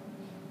volume.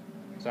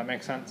 Does that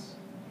make sense?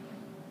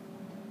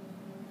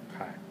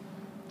 Okay.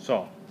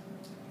 So,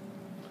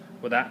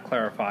 with that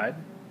clarified,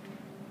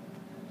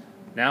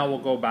 now we'll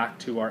go back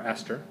to our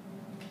ester.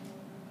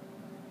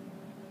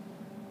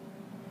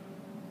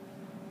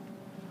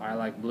 I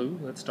like blue.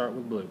 Let's start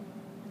with blue.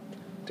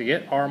 To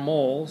get our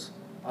moles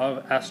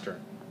of ester.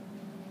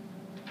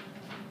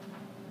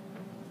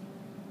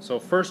 So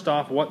first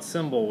off, what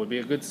symbol would be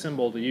a good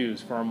symbol to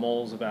use for our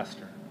moles of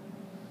ester?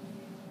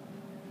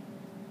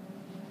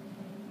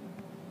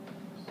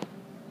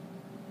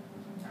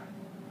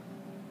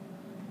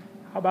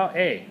 How about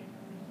A?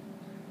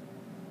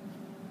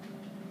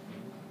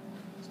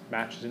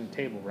 Matches in the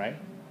table, right?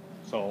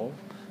 So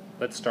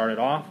let's start it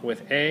off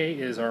with A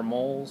is our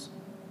moles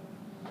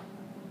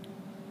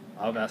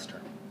of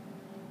ester.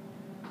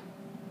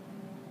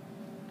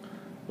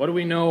 What do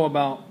we know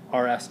about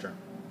our ester?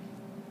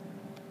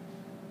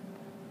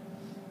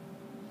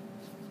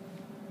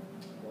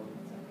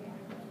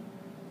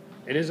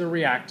 It is a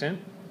reactant,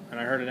 and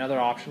I heard another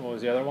option. What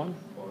was the other one?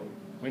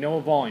 We know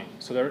a volume.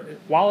 So there,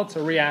 while it's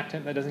a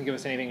reactant, that doesn't give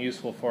us anything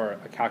useful for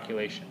a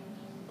calculation.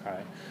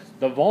 Okay.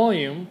 The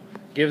volume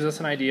gives us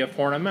an idea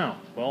for an amount.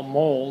 Well,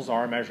 moles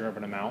are a measure of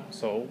an amount,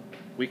 so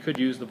we could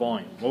use the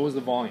volume. What was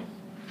the volume?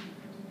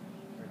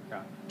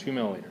 2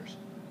 milliliters.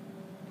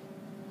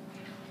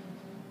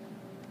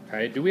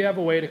 Okay. Do we have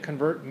a way to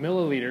convert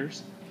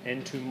milliliters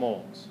into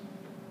moles?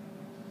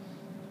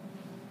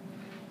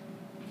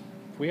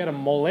 If we had a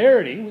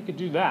molarity, we could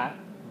do that,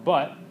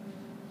 but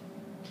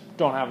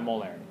don't have a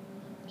molarity.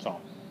 So,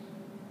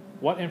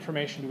 what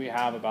information do we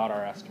have about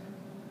our ester?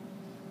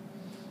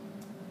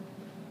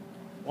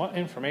 What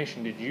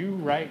information did you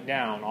write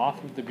down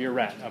off of the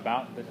burette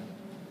about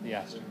the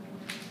ester?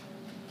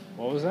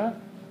 What was that?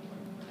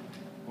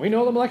 We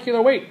know the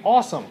molecular weight.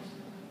 Awesome.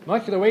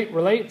 Molecular weight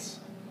relates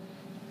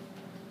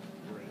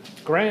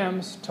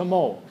grams to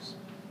moles.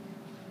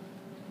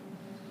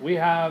 We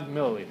have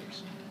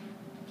milliliters.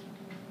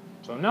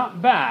 So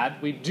not bad.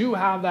 We do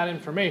have that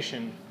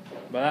information,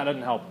 but that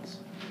doesn't help us.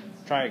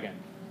 Try again.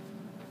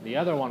 The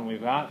other one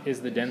we've got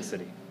is the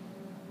density.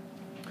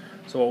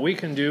 So what we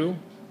can do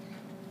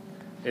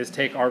is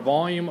take our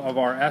volume of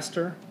our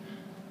ester,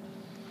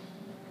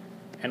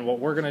 and what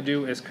we're going to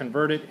do is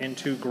convert it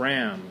into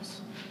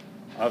grams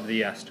of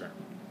the ester.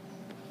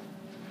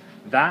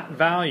 That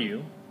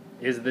value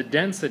is the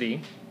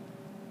density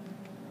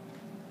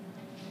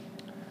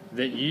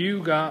that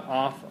you got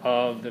off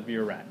of the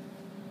burette.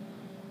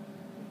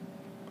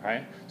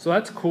 Okay? So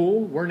that's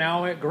cool. We're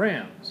now at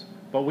grams,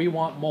 but we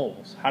want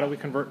moles. How do we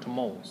convert to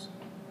moles?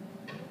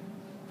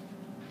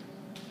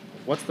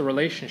 What's the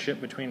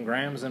relationship between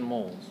grams and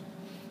moles?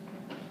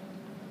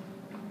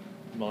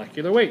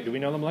 Molecular weight. Do we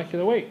know the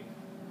molecular weight?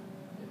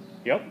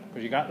 Yep,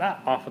 because you got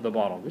that off of the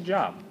bottle. Good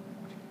job.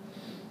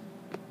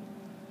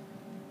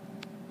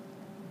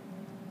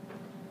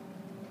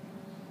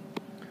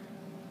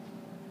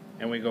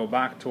 And we go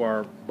back to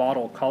our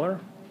bottle color,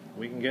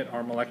 we can get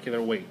our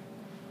molecular weight.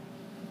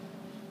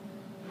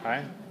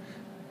 Okay?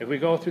 If we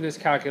go through this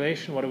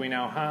calculation, what do we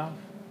now have?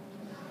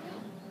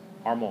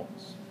 Our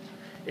moles.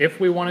 If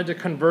we wanted to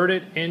convert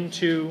it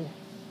into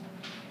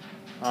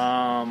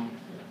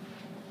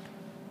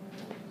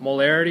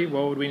molarity,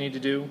 what would we need to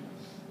do?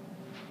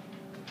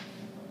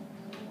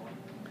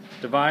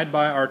 Divide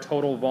by our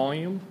total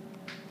volume,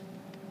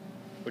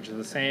 which is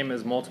the same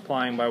as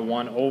multiplying by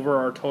 1 over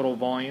our total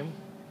volume,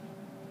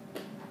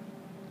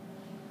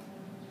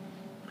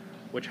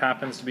 which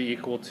happens to be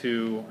equal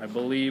to, I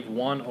believe,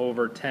 1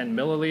 over 10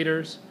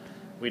 milliliters.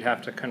 We'd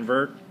have to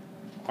convert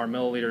our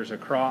milliliters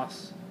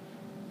across.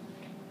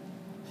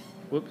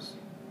 Whoops.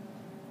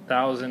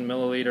 1,000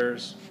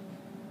 milliliters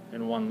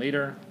in 1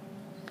 liter.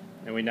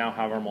 And we now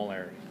have our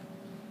molarity.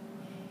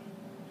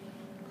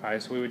 Okay,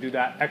 so we would do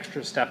that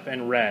extra step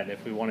in red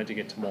if we wanted to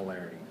get to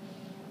molarity.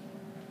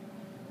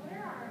 What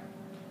are our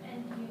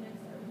end units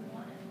that we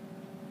want?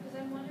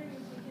 Because I'm wondering if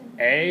we can...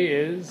 A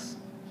is...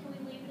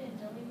 Can we leave it in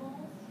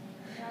millimoles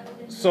rather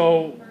than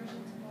So... conversion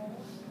to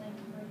moles, like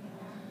converting it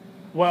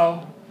back?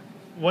 Well,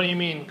 what do you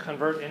mean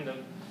convert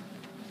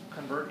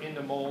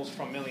into moles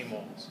from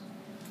millimoles?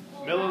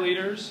 Well,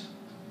 Milliliters,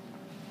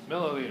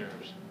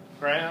 milliliters,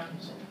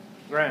 grams,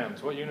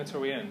 grams. What units are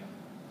we in?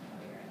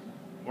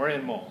 We're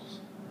in moles.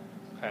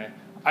 Okay.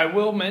 I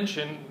will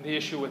mention the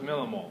issue with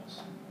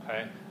millimoles.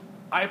 Okay.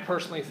 I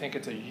personally think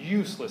it's a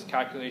useless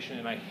calculation,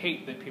 and I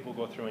hate that people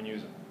go through and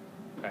use it.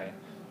 Okay.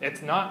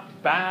 It's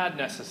not bad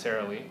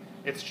necessarily.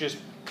 It's just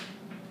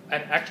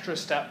an extra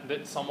step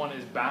that someone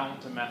is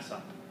bound to mess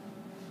up.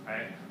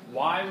 Okay.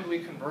 Why would we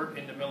convert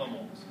into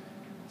millimoles?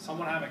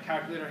 Someone have a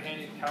calculator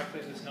handy to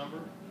calculate this number?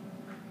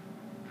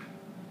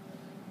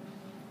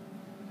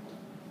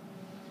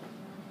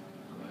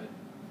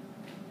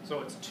 So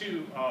it's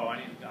 2,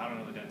 I don't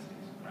know the densities.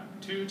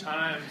 2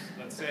 times,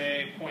 let's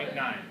say,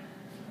 0.9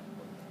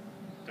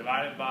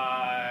 divided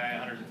by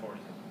 140.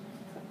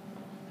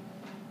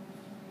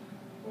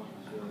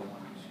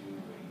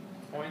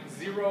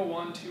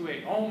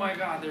 0.0128. Oh my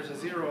God, there's a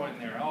 0 in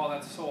there. Oh,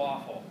 that's so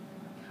awful.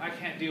 I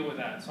can't deal with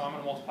that, so I'm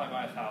going to multiply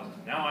by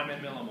 1,000. Now I'm in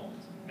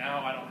millimoles.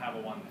 Now I don't have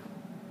a 1 there,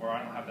 or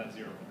I don't have that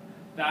 0 there.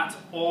 That's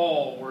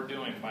all we're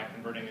doing by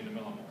converting into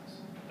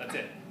millimoles. That's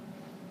it.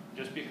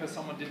 Just because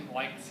someone didn't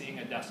like seeing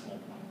a decimal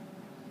point.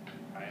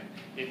 Right?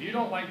 If you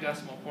don't like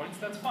decimal points,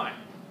 that's fine.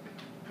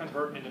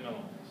 Convert into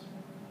millimoles.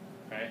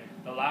 Okay?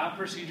 The lab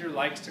procedure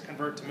likes to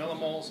convert to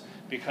millimoles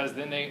because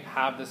then they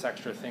have this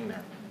extra thing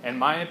there. In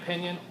my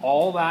opinion,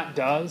 all that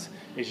does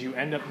is you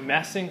end up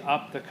messing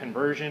up the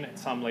conversion at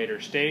some later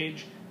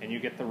stage and you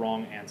get the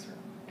wrong answer.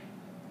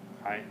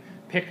 Okay?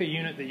 Pick a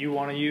unit that you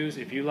want to use.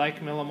 If you like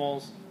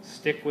millimoles,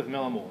 stick with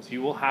millimoles.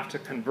 You will have to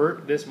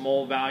convert this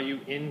mole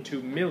value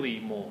into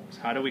millimoles.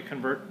 How do we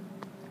convert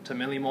to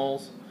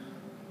millimoles?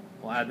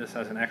 We'll add this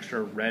as an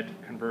extra red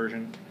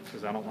conversion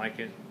because I don't like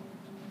it.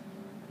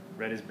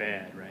 Red is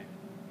bad, right?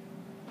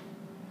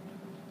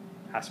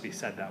 Has to be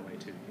said that way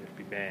too. You have to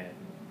be bad.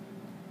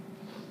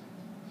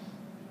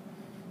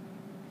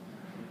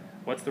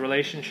 What's the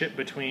relationship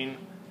between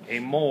a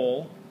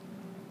mole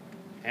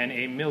and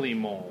a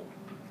millimole?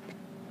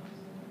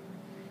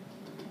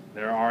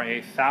 There are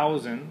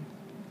 1,000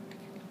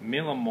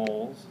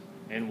 millimoles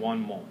in 1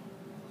 mole,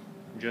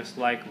 just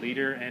like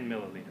liter and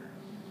milliliter.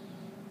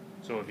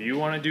 So if you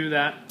want to do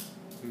that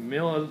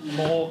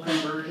millimole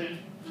conversion,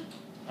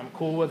 I'm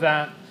cool with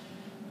that.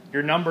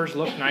 Your numbers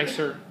look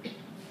nicer.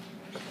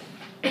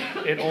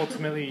 It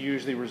ultimately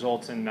usually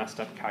results in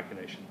messed up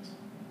calculations.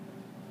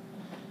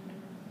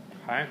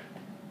 Okay?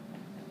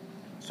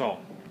 So,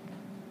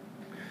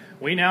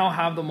 we now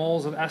have the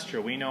moles of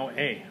ester. We know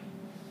A.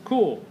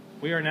 Cool.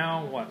 We are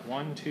now, what,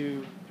 1,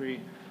 2,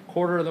 3,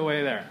 quarter of the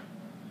way there.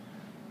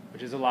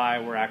 Which is a lie.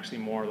 We're actually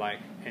more like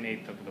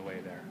 1/8 of the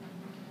way there.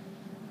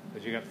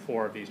 Because you got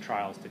 4 of these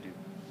trials to do.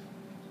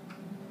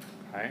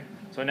 Okay?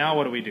 So now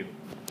what do?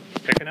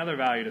 Pick another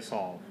value to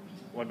solve.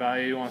 What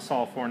value do you want to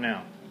solve for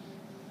now?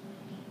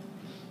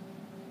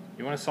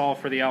 You want to solve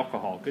for the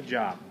alcohol. Good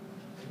job.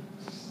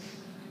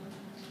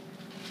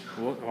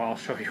 Well, I'll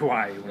show you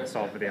why you want to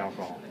solve for the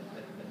alcohol.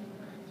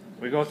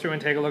 We go through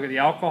and take a look at the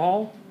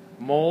alcohol.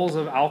 Moles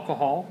of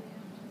alcohol.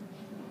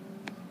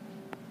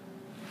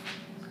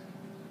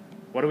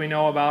 What do we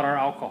know about our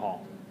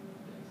alcohol?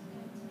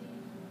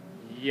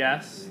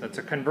 Yes, that's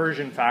a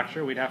conversion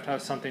factor. We'd have to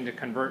have something to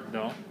convert,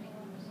 though.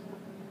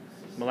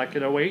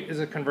 Molecular weight is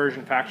a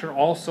conversion factor,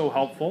 also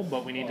helpful,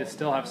 but we need to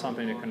still have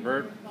something to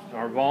convert.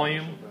 Our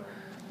volume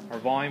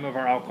of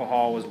our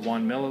alcohol was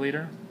 1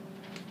 milliliter.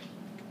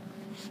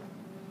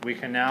 We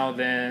can now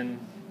then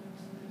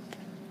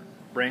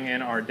bring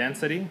in our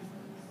density,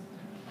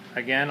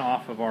 again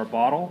off of our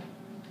bottle.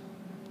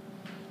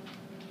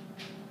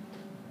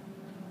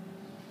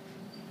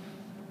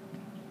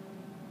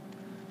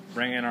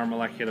 Bring in our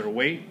molecular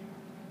weight.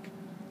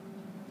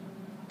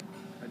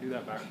 Did I do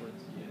that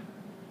backwards? Yeah.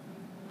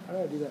 How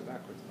did I do that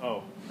backwards?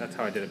 Oh, that's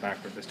how I did it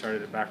backwards. I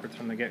started it backwards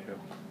from the get-go.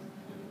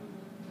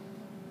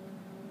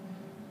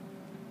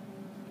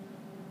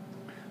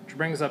 Which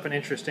brings up an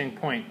interesting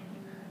point.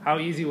 How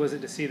easy was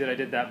it to see that I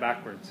did that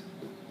backwards?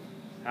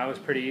 That was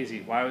pretty easy.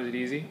 Why was it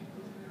easy?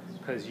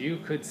 Because you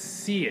could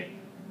see it.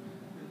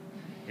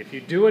 If you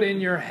do it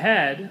in your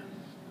head,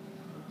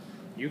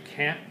 you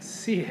can't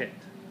see it.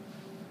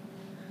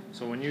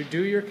 So when you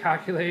do your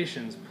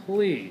calculations,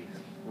 please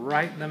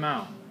write them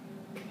out.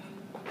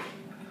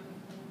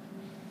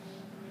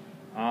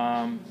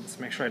 Let's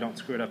make sure I don't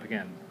screw it up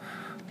again.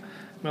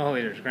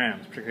 Milliliters,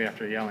 grams, particularly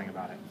after yelling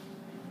about it.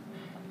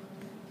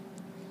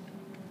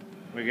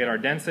 We get our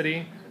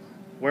density.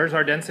 Where's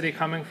our density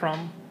coming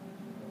from?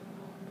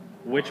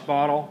 Which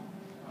bottle?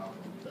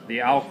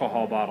 The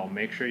alcohol bottle.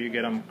 Make sure you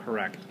get them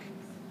correct.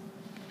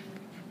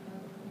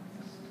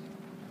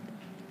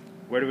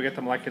 Where do we get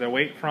the molecular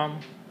weight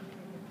from?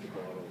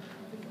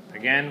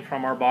 Again,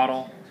 from our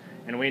bottle.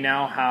 And we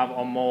now have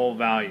a mole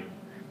value.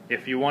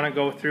 If you want to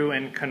go through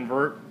and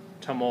convert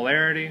to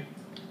molarity,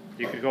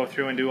 you could go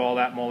through and do all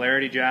that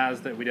molarity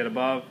jazz that we did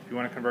above. If you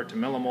want to convert to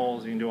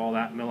millimoles, you can do all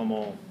that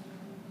millimole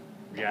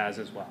jazz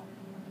as well.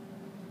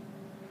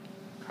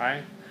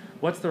 Okay?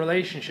 What's the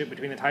relationship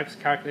between the types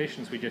of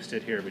calculations we just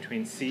did here,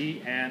 between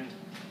C and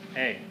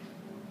A?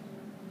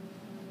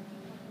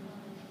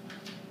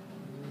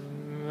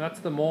 That's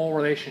the mole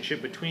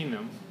relationship between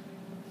them.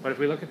 But if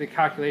we look at the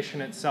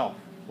calculation itself,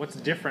 what's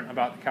different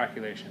about the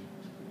calculation?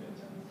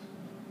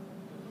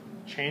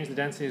 Change the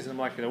densities and the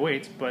molecular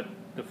weights, but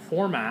the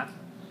format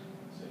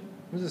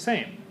was the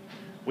same.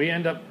 We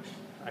end up,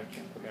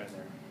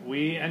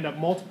 we end up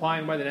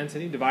multiplying by the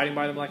density, dividing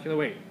by the molecular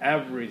weight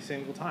every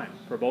single time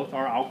for both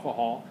our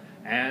alcohol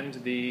and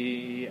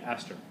the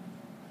ester.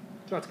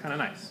 So that's kind of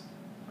nice.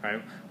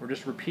 Okay? We're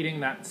just repeating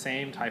that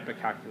same type of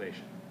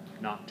calculation.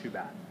 Not too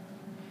bad.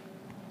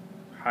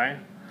 Okay?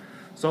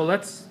 So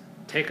let's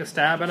take a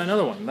stab at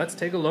another one. Let's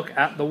take a look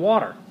at the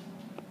water.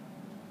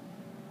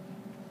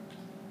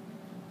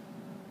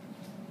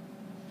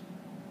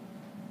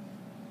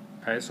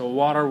 Okay, so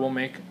water will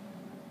make,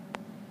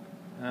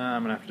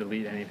 I'm going to have to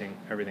delete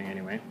everything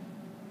anyway.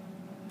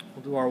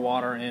 We'll do our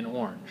water in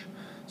orange.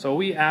 So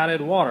we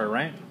added water,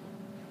 right?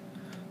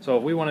 So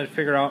if we wanted to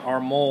figure out our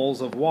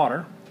moles of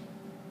water,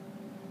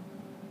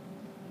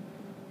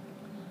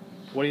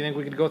 what do you think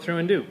we could go through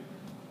and do?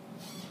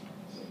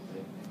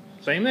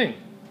 Same thing.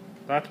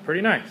 That's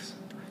pretty nice.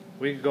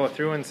 We could go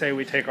through and say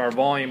we take our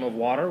volume of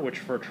water, which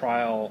for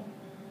trial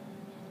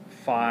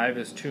 5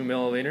 is 2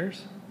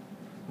 milliliters,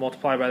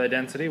 multiply by the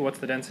density. What's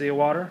the density of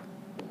water?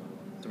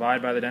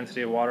 Divide by the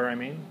density of water, I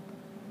mean.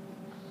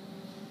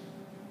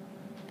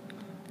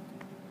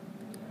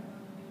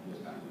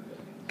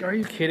 Are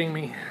you kidding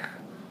me?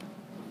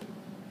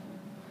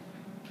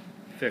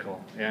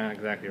 Fickle. Yeah,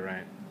 exactly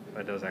right.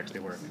 That does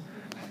actually work.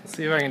 Let's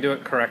see if I can do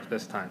it correct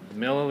this time.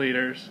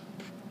 Milliliters,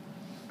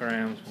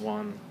 grams,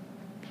 1.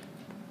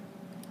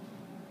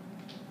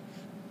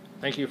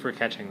 Thank you for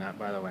catching that,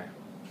 by the way.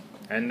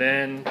 And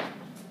then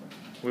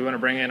we want to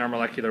bring in our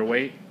molecular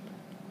weight.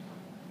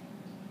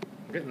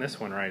 I'm getting this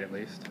one right at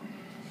least.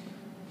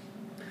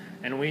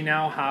 And we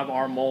now have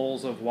our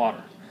moles of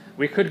water.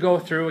 We could go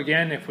through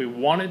again if we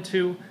wanted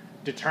to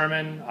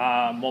determine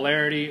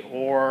molarity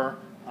or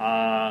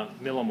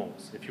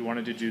millimoles if you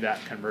wanted to do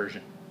that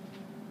conversion.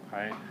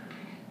 Okay.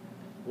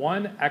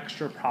 One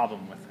extra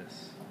problem with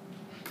this.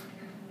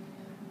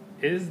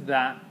 Is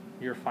that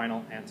your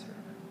final answer?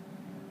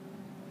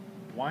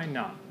 Why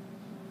not?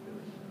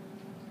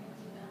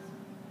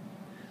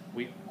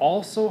 We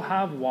also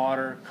have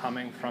water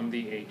coming from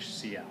the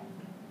HCl.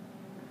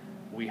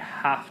 We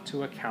have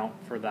to account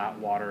for that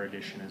water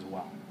addition as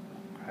well.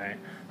 Okay?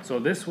 So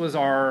this was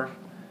our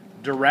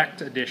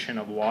direct addition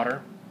of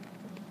water.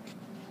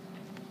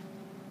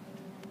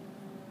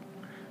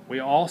 We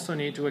also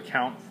need to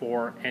account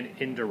for an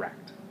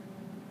indirect.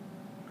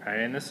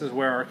 Okay? And this is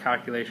where our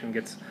calculation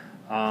gets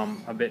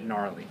a bit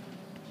gnarly.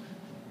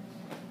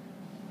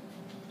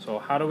 So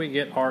how do we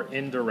get our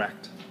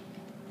indirect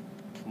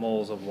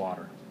moles of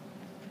water?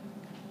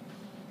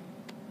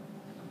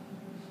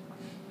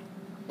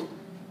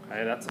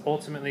 Okay, that's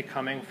ultimately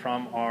coming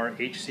from our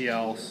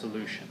HCl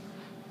solution.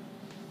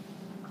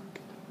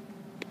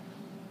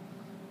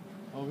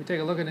 Well, if we take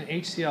a look at an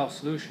HCl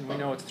solution, we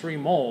know it's 3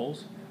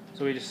 moles,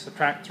 so we just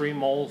subtract 3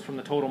 moles from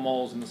the total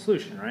moles in the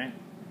solution, right?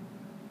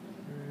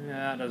 Yeah,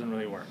 that doesn't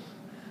really work.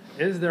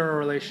 Is there a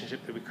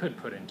relationship that we could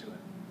put into it?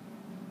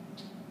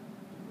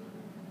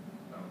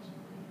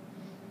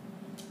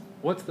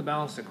 What's the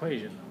balanced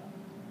equation,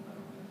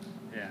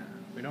 though? Yeah,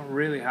 we don't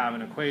really have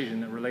an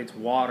equation that relates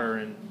water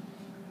and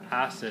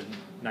acid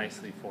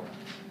nicely for us.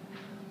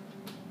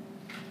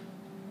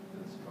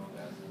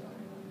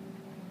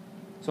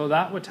 So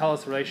that would tell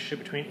us the relationship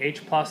between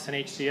H plus and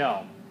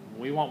HCl.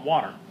 We want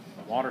water,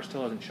 but water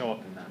still doesn't show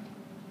up in that.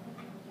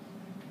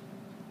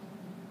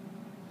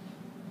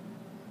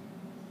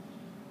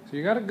 So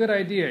you got a good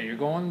idea. You're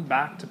going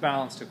back to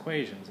balanced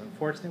equations.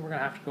 Unfortunately, we're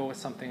going to have to go with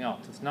something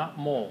else. It's not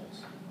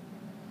moles.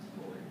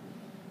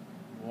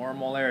 Or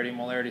molarity.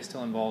 Molarity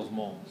still involves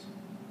moles.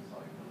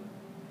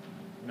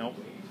 Nope.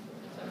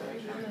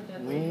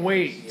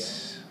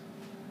 Weight.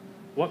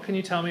 What can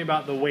you tell me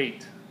about the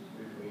weight?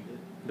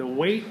 The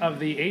weight of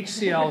the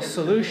HCl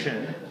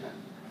solution.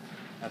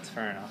 That's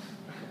fair enough.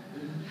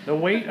 The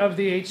weight of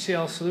the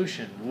HCl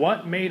solution.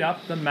 What made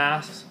up the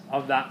mass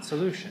of that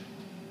solution?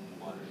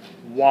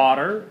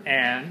 Water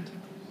and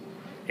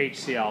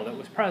HCl that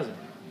was present.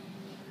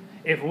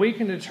 If we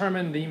can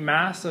determine the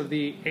mass of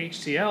the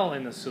HCl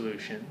in the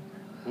solution,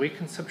 we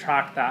can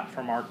subtract that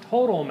from our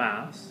total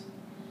mass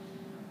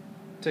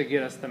to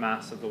get us the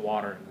mass of the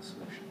water in the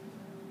solution.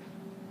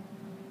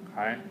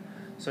 Okay?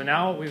 So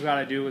now what we've got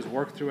to do is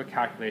work through a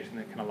calculation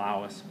that can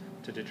allow us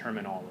to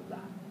determine all of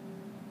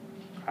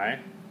that. Okay?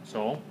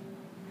 So,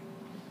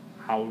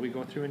 how would we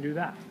go through and do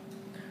that?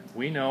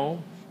 We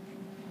know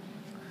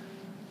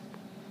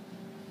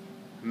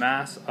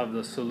mass of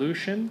the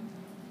solution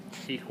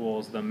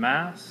equals the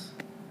mass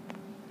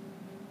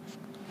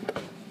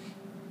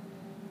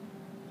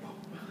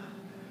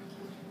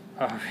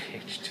of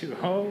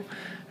H2O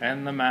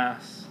and the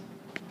mass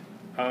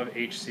of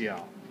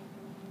HCl.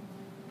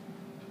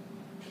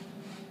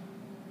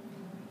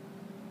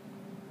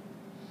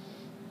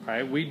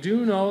 Okay, we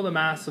do know the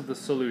mass of the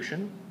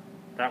solution.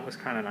 That was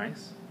kind of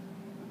nice.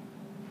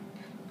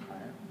 Okay.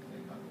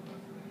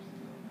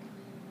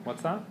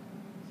 What's that?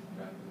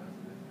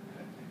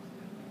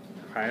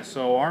 Okay,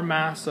 so our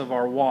mass of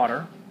our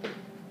water,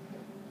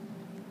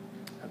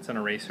 that's an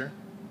eraser.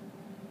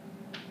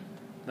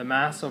 The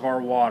mass of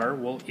our water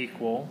will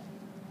equal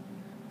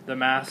the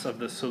mass of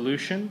the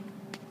solution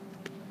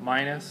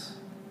minus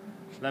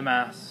the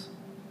mass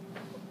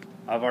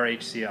of our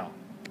HCl.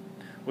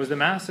 Was the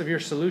mass of your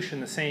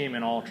solution the same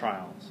in all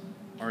trials?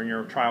 Or in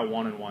your trial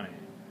 1 and 1A?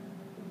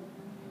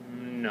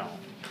 No.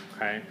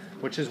 Okay?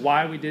 Which is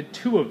why we did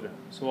 2 of them.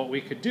 So what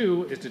we could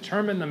do is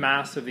determine the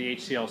mass of the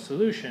HCl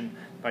solution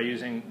by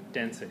using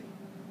density.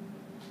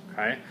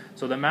 Okay?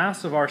 So the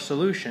mass of our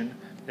solution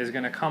is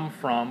going to come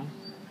from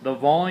the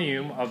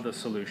volume of the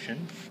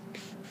solution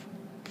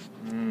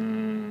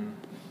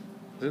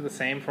Is it the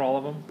same for all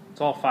of them? It's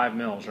all 5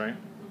 mils, right?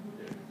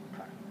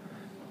 Okay.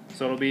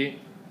 So it'll be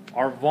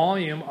our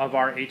volume of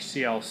our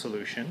HCl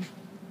solution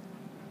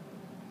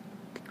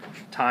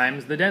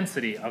times the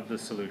density of the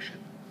solution.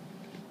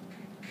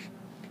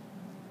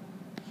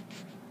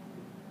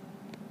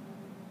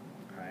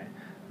 Okay.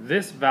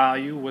 This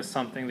value was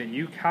something that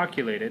you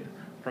calculated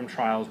from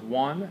trials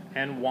 1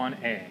 and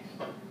 1A.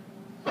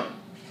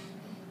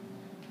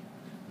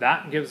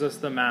 That gives us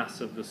the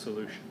mass of the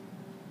solution.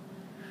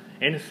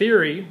 In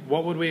theory,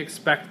 what would we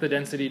expect the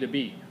density to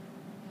be?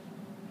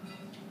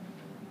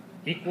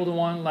 Equal to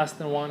 1, less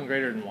than 1,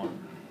 greater than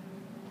 1.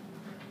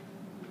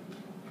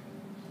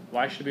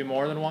 Why should it be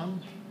more than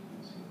 1?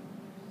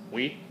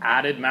 We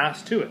added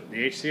mass to it,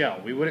 the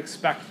HCl. We would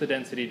expect the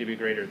density to be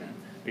greater than,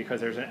 because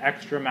there's an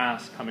extra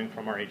mass coming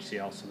from our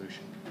HCl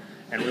solution.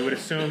 And we would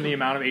assume the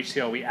amount of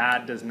HCl we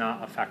add does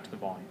not affect the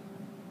volume.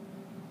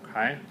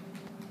 Okay?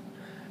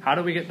 How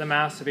do we get the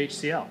mass of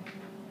HCl?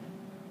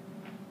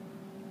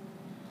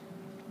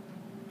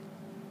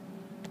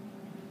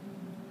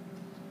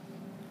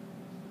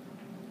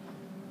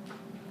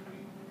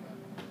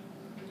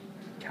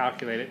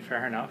 Calculate it,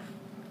 fair enough.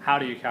 How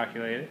do you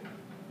calculate it?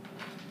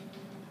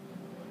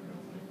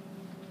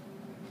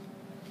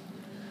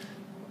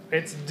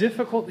 It's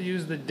difficult to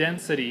use the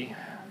density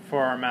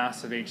for our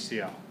mass of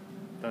HCl.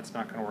 That's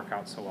not going to work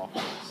out so well for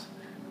us.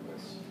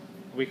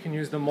 We can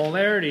use the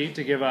molarity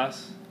to give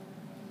us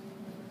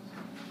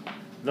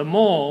the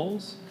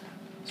moles.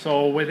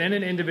 So within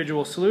an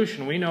individual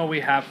solution, we know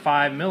we have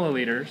 5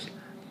 milliliters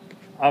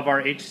of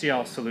our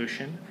HCl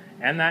solution,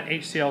 and that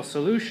HCl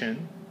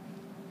solution,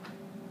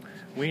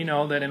 we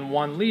know that in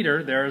 1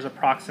 liter there is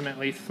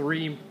approximately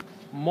 3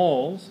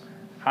 moles.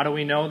 How do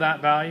we know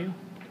that value?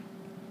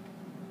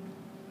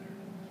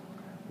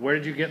 Where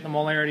did you get the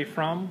molarity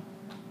from?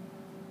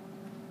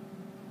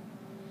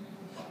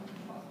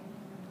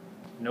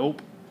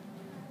 Nope.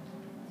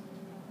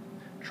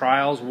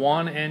 Trials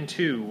 1 and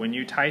 2, when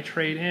you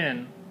titrate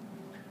in,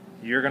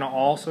 you're going to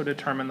also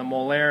determine the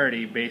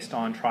molarity based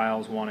on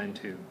trials 1 and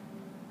 2.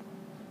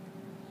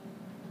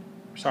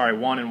 Sorry,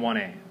 1 and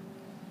 1A.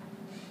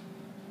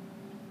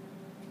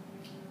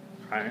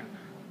 Okay.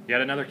 Yet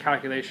another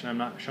calculation I'm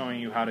not showing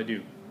you how to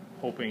do,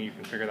 hoping you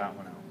can figure that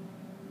one out.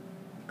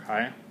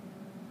 Okay.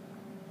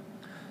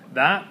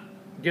 That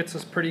gets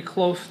us pretty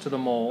close to the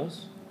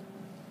moles.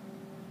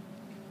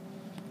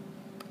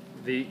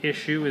 The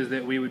issue is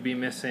that we would be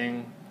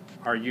missing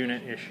our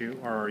unit issue,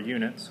 or our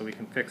units, so we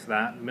can fix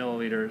that,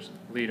 milliliters,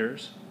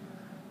 liters.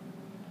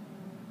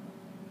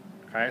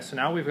 Okay, so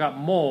now we've got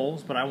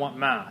moles, but I want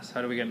mass.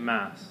 How do we get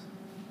mass?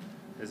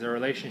 Is there a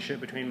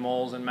relationship between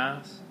moles and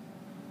mass?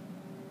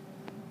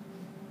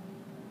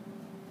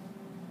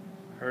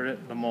 Heard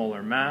it, the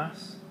molar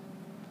mass.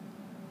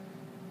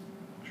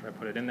 Make sure I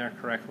put it in there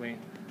correctly.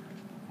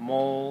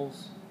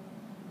 Moles.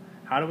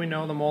 How do we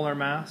know the molar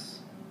mass?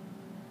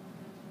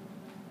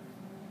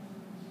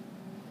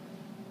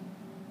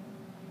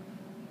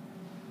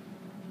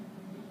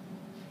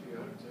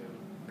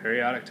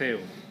 Periodic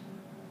table.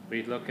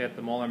 We look at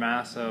the molar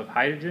mass of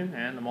hydrogen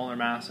and the molar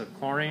mass of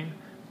chlorine,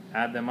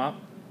 add them up,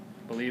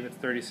 I believe it's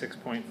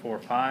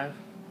 36.45,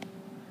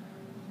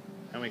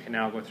 and we can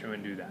now go through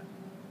and do that.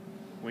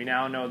 We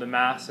now know the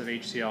mass of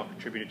HCl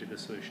contributed to the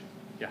solution.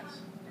 Yes?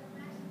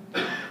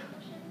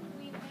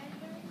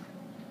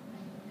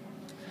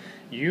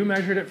 You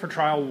measured it for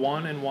trial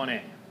 1 and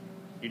 1A.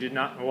 You did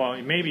not,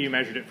 well, maybe you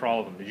measured it for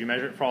all of them. Did you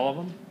measure it for all of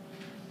them?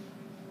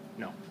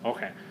 No.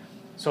 Okay.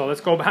 So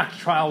let's go back to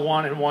trial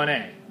 1 and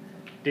 1A.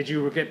 Did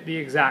you get the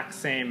exact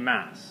same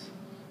mass?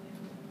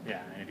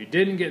 Yeah, and if you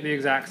didn't get the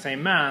exact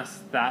same mass,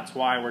 that's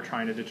why we're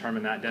trying to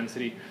determine that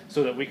density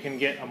so that we can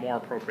get a more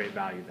appropriate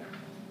value there.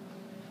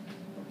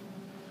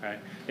 Okay.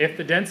 If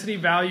the density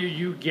value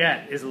you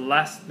get is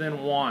less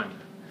than 1,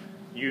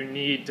 you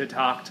need to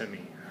talk to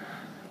me,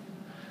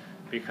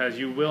 because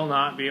you will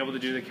not be able to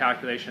do the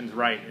calculations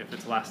right if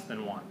it's less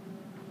than 1.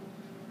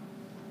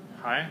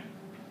 Okay?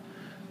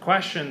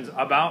 Questions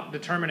about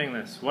determining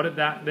this? What did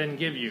that then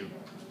give you?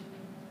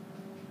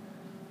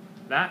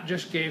 That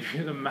just gave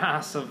you the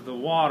mass of the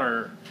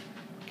water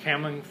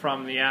coming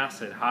from the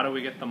acid. How do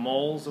we get the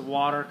moles of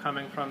water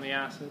coming from the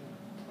acid?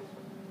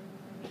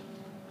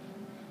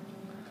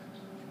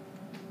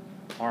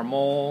 Our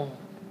mole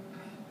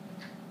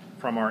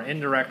from our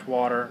indirect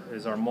water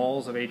is our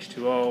moles of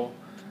H2O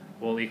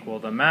will equal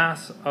the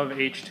mass of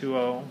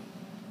H2O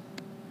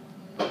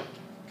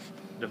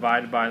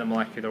divided by the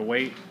molecular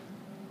weight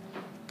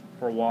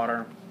for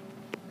water,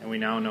 and we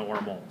now know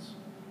our moles.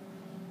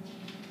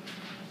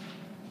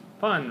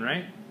 Fun,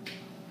 right?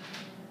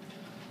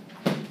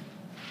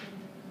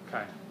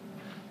 Okay.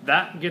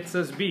 That gets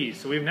us B.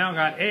 So we've now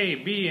got A,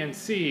 B, and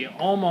C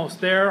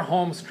almost there,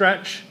 home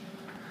stretch.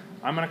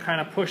 I'm going to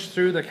kind of push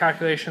through the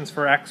calculations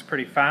for X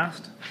pretty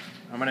fast.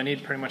 I'm going to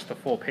need pretty much the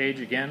full page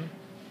again.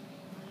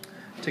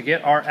 To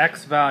get our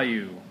X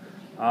value,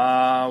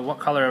 what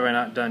color have I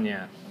not done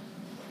yet?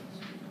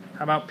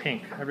 How about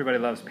pink? Everybody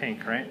loves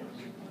pink, right?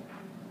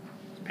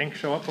 Does pink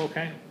show up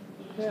okay?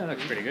 Yeah, that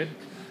looks pretty good.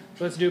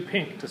 So let's do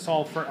pink to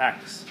solve for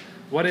X.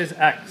 What is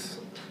X?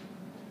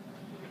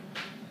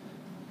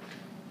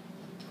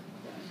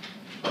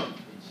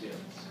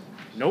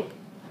 Nope.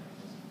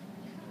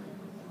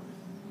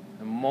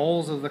 The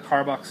moles of the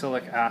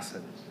carboxylic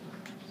acid.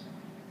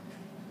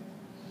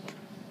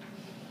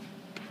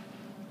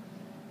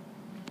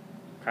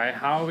 Okay,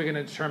 how are we going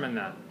to determine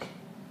that?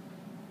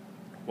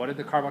 What did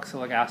the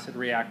carboxylic acid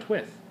react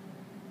with?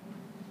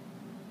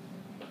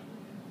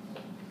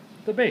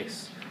 The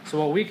base. So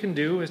what we can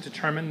do is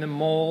determine the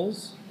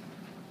moles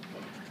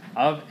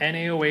of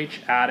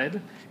NaOH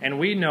added, and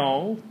we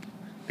know,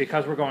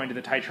 because we're going to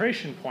the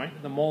titration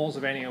point, the moles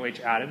of NaOH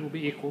added will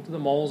be equal to the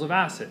moles of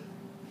acid.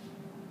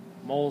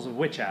 Moles of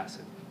which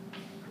acid?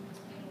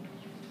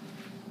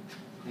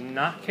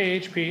 Not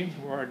KHP.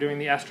 We're doing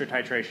the ester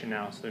titration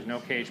now, so there's no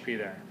KHP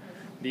there.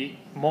 The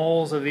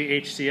moles of the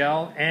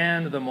HCl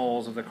and the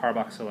moles of the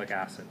carboxylic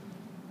acid.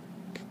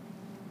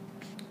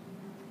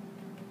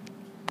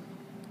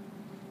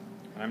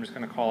 And I'm just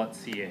going to call it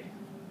Ca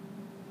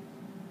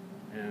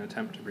in an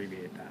attempt to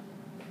abbreviate that.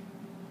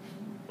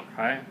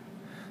 Okay?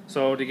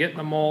 So to get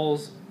the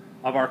moles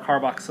of our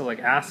carboxylic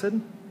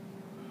acid,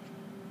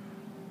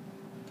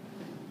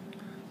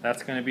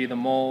 that's going to be the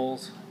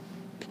moles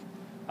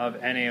of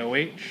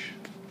NaOH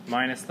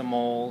minus the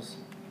moles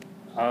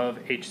of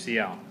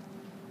HCl.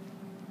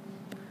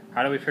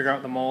 How do we figure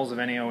out the moles of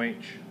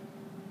NaOH?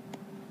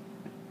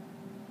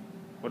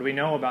 What do we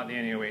know about the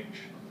NaOH?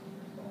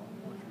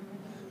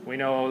 We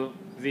know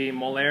the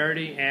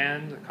molarity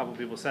and, a couple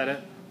people said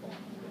it,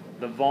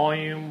 the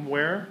volume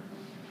where?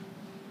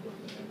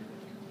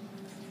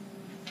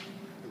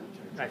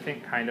 I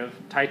think kind of.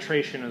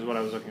 Titration is what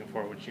I was looking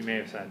for, which you may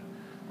have said.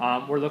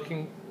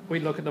 We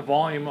look at the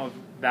volume of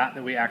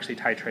that we actually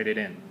titrated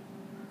in.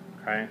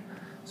 Okay?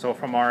 So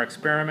from our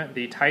experiment,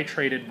 the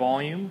titrated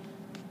volume,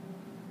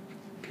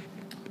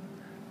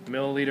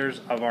 milliliters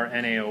of our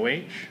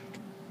NaOH.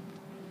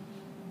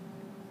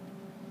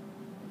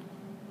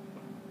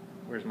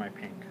 Where's my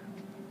pink?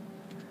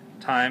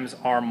 Times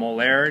our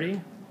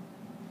molarity,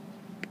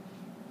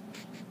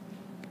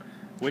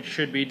 which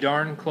should be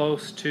darn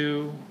close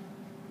to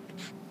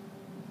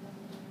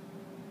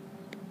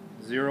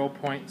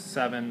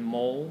 0.7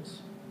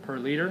 moles per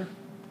liter.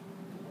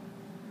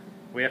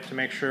 We have to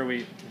make sure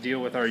we deal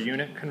with our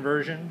unit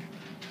conversion.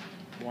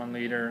 1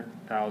 liter,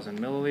 1,000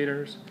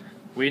 milliliters.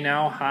 We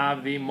now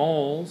have the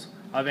moles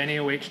of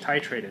NaOH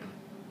titrated.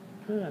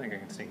 I think I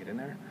can sneak it in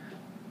there.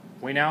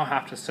 We now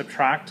have to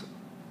subtract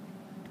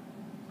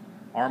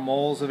our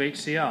moles of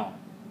HCl.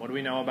 What do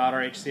we know about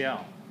our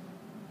HCl?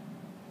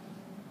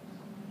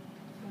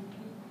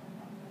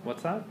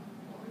 What's that?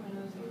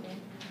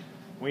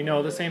 We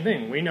know the same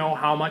thing. We know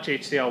how much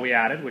HCl we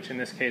added, which in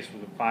this case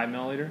was 5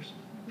 milliliters.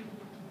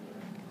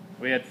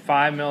 We had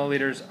 5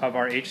 milliliters of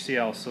our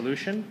HCl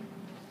solution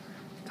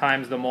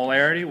times the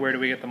molarity. Where do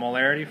we get the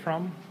molarity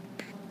from?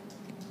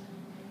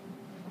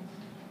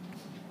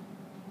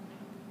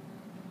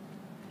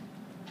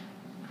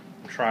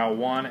 Trial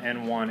 1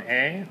 and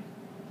 1A.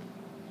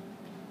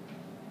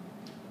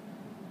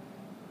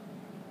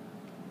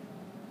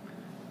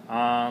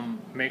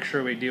 Make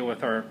sure we deal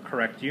with our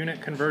correct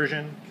unit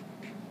conversion.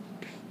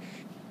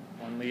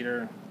 1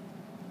 liter,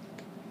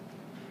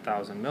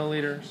 1,000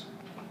 milliliters.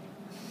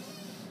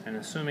 And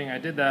assuming I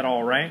did that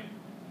all right,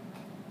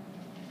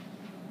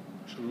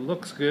 which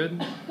looks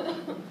good,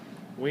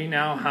 we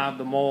now have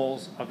the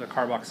moles of the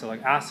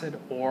carboxylic acid,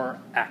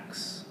 or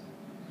X.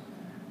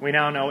 We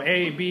now know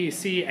A, B,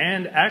 C,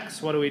 and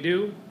X. What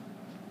do?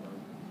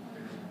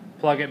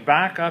 Plug it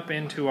back up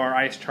into our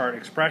ice chart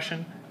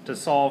expression to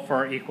solve for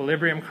our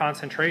equilibrium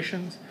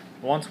concentrations.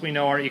 Once we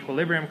know our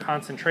equilibrium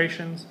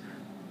concentrations,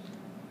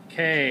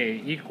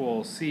 K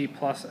equals C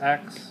plus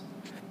X,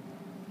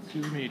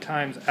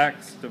 times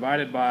X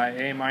divided by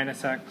A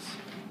minus X,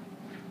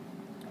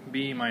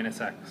 B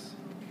minus X.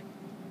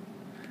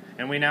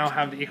 And we now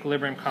have the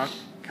equilibrium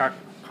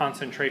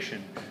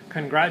concentration.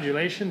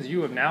 Congratulations,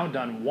 you have now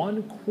done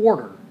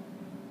 1/4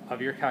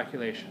 of your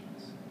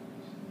calculations.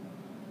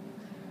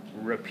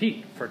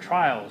 Repeat for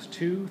trials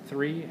 2,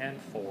 3,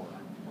 and 4.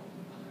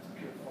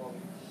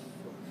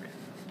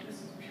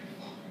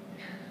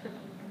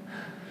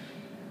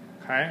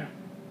 Okay?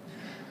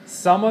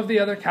 Some of the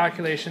other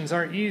calculations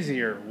are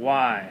easier.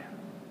 Why?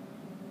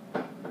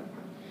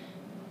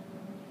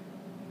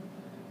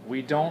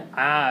 We don't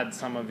add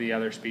some of the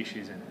other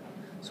species in it.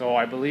 So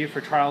I believe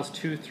for trials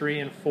 2, 3,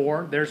 and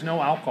 4, there's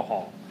no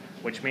alcohol,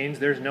 which means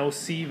there's no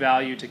C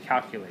value to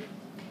calculate.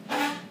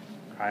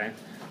 Okay?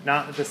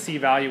 Not that the C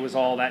value was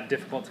all that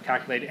difficult to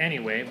calculate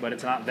anyway, but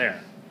it's not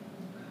there.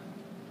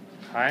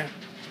 Okay?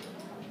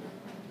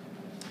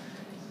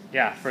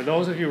 Yeah, for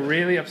those of you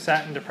really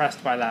upset and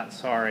depressed by that,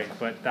 sorry,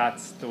 but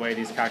that's the way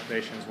these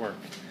calculations work.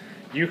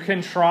 You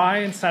can try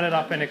and set it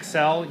up in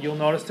Excel. You'll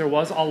notice there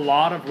was a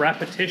lot of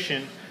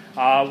repetition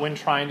when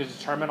trying to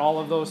determine all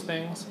of those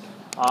things.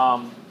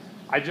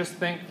 I just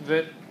think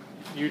that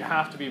you'd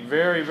have to be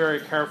very,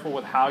 very careful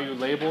with how you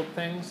labeled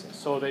things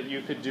so that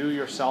you could do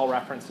your cell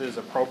references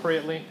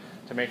appropriately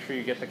to make sure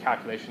you get the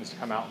calculations to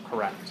come out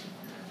correct.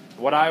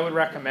 What I would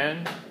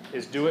recommend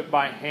is do it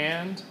by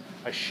hand,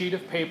 a sheet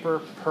of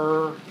paper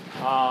per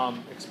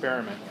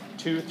experiment,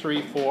 2,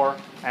 3, 4,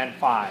 and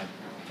 5.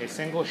 A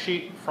single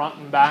sheet, front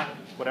and back,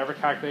 whatever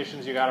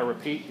calculations you got to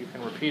repeat, you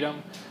can repeat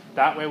them.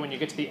 That way when you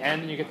get to the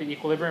end and you get the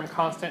equilibrium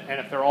constant, and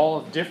if they're all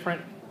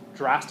different,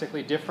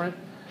 drastically different,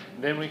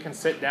 then we can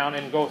sit down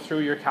and go through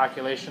your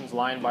calculations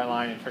line by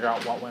line and figure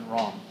out what went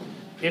wrong.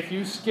 If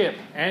you skip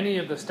any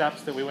of the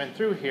steps that we went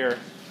through here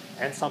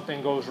and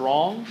something goes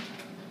wrong,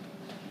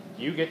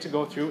 you get to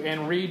go through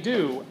and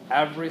redo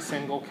every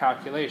single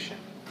calculation.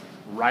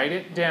 Write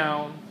it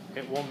down.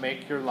 It will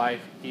make your life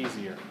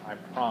easier, I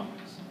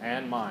promise,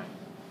 and mine.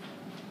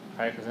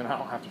 Okay, because then I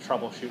don't have to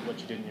troubleshoot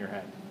what you did in your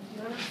head.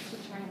 You want us to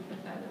try and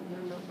put that in your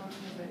notebook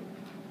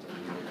because I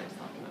didn't know there's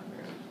talking about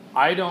room.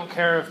 I don't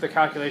care if the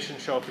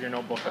calculations show up in your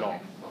notebook at all.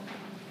 Okay,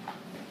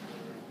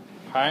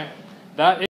 cool. Okay? That is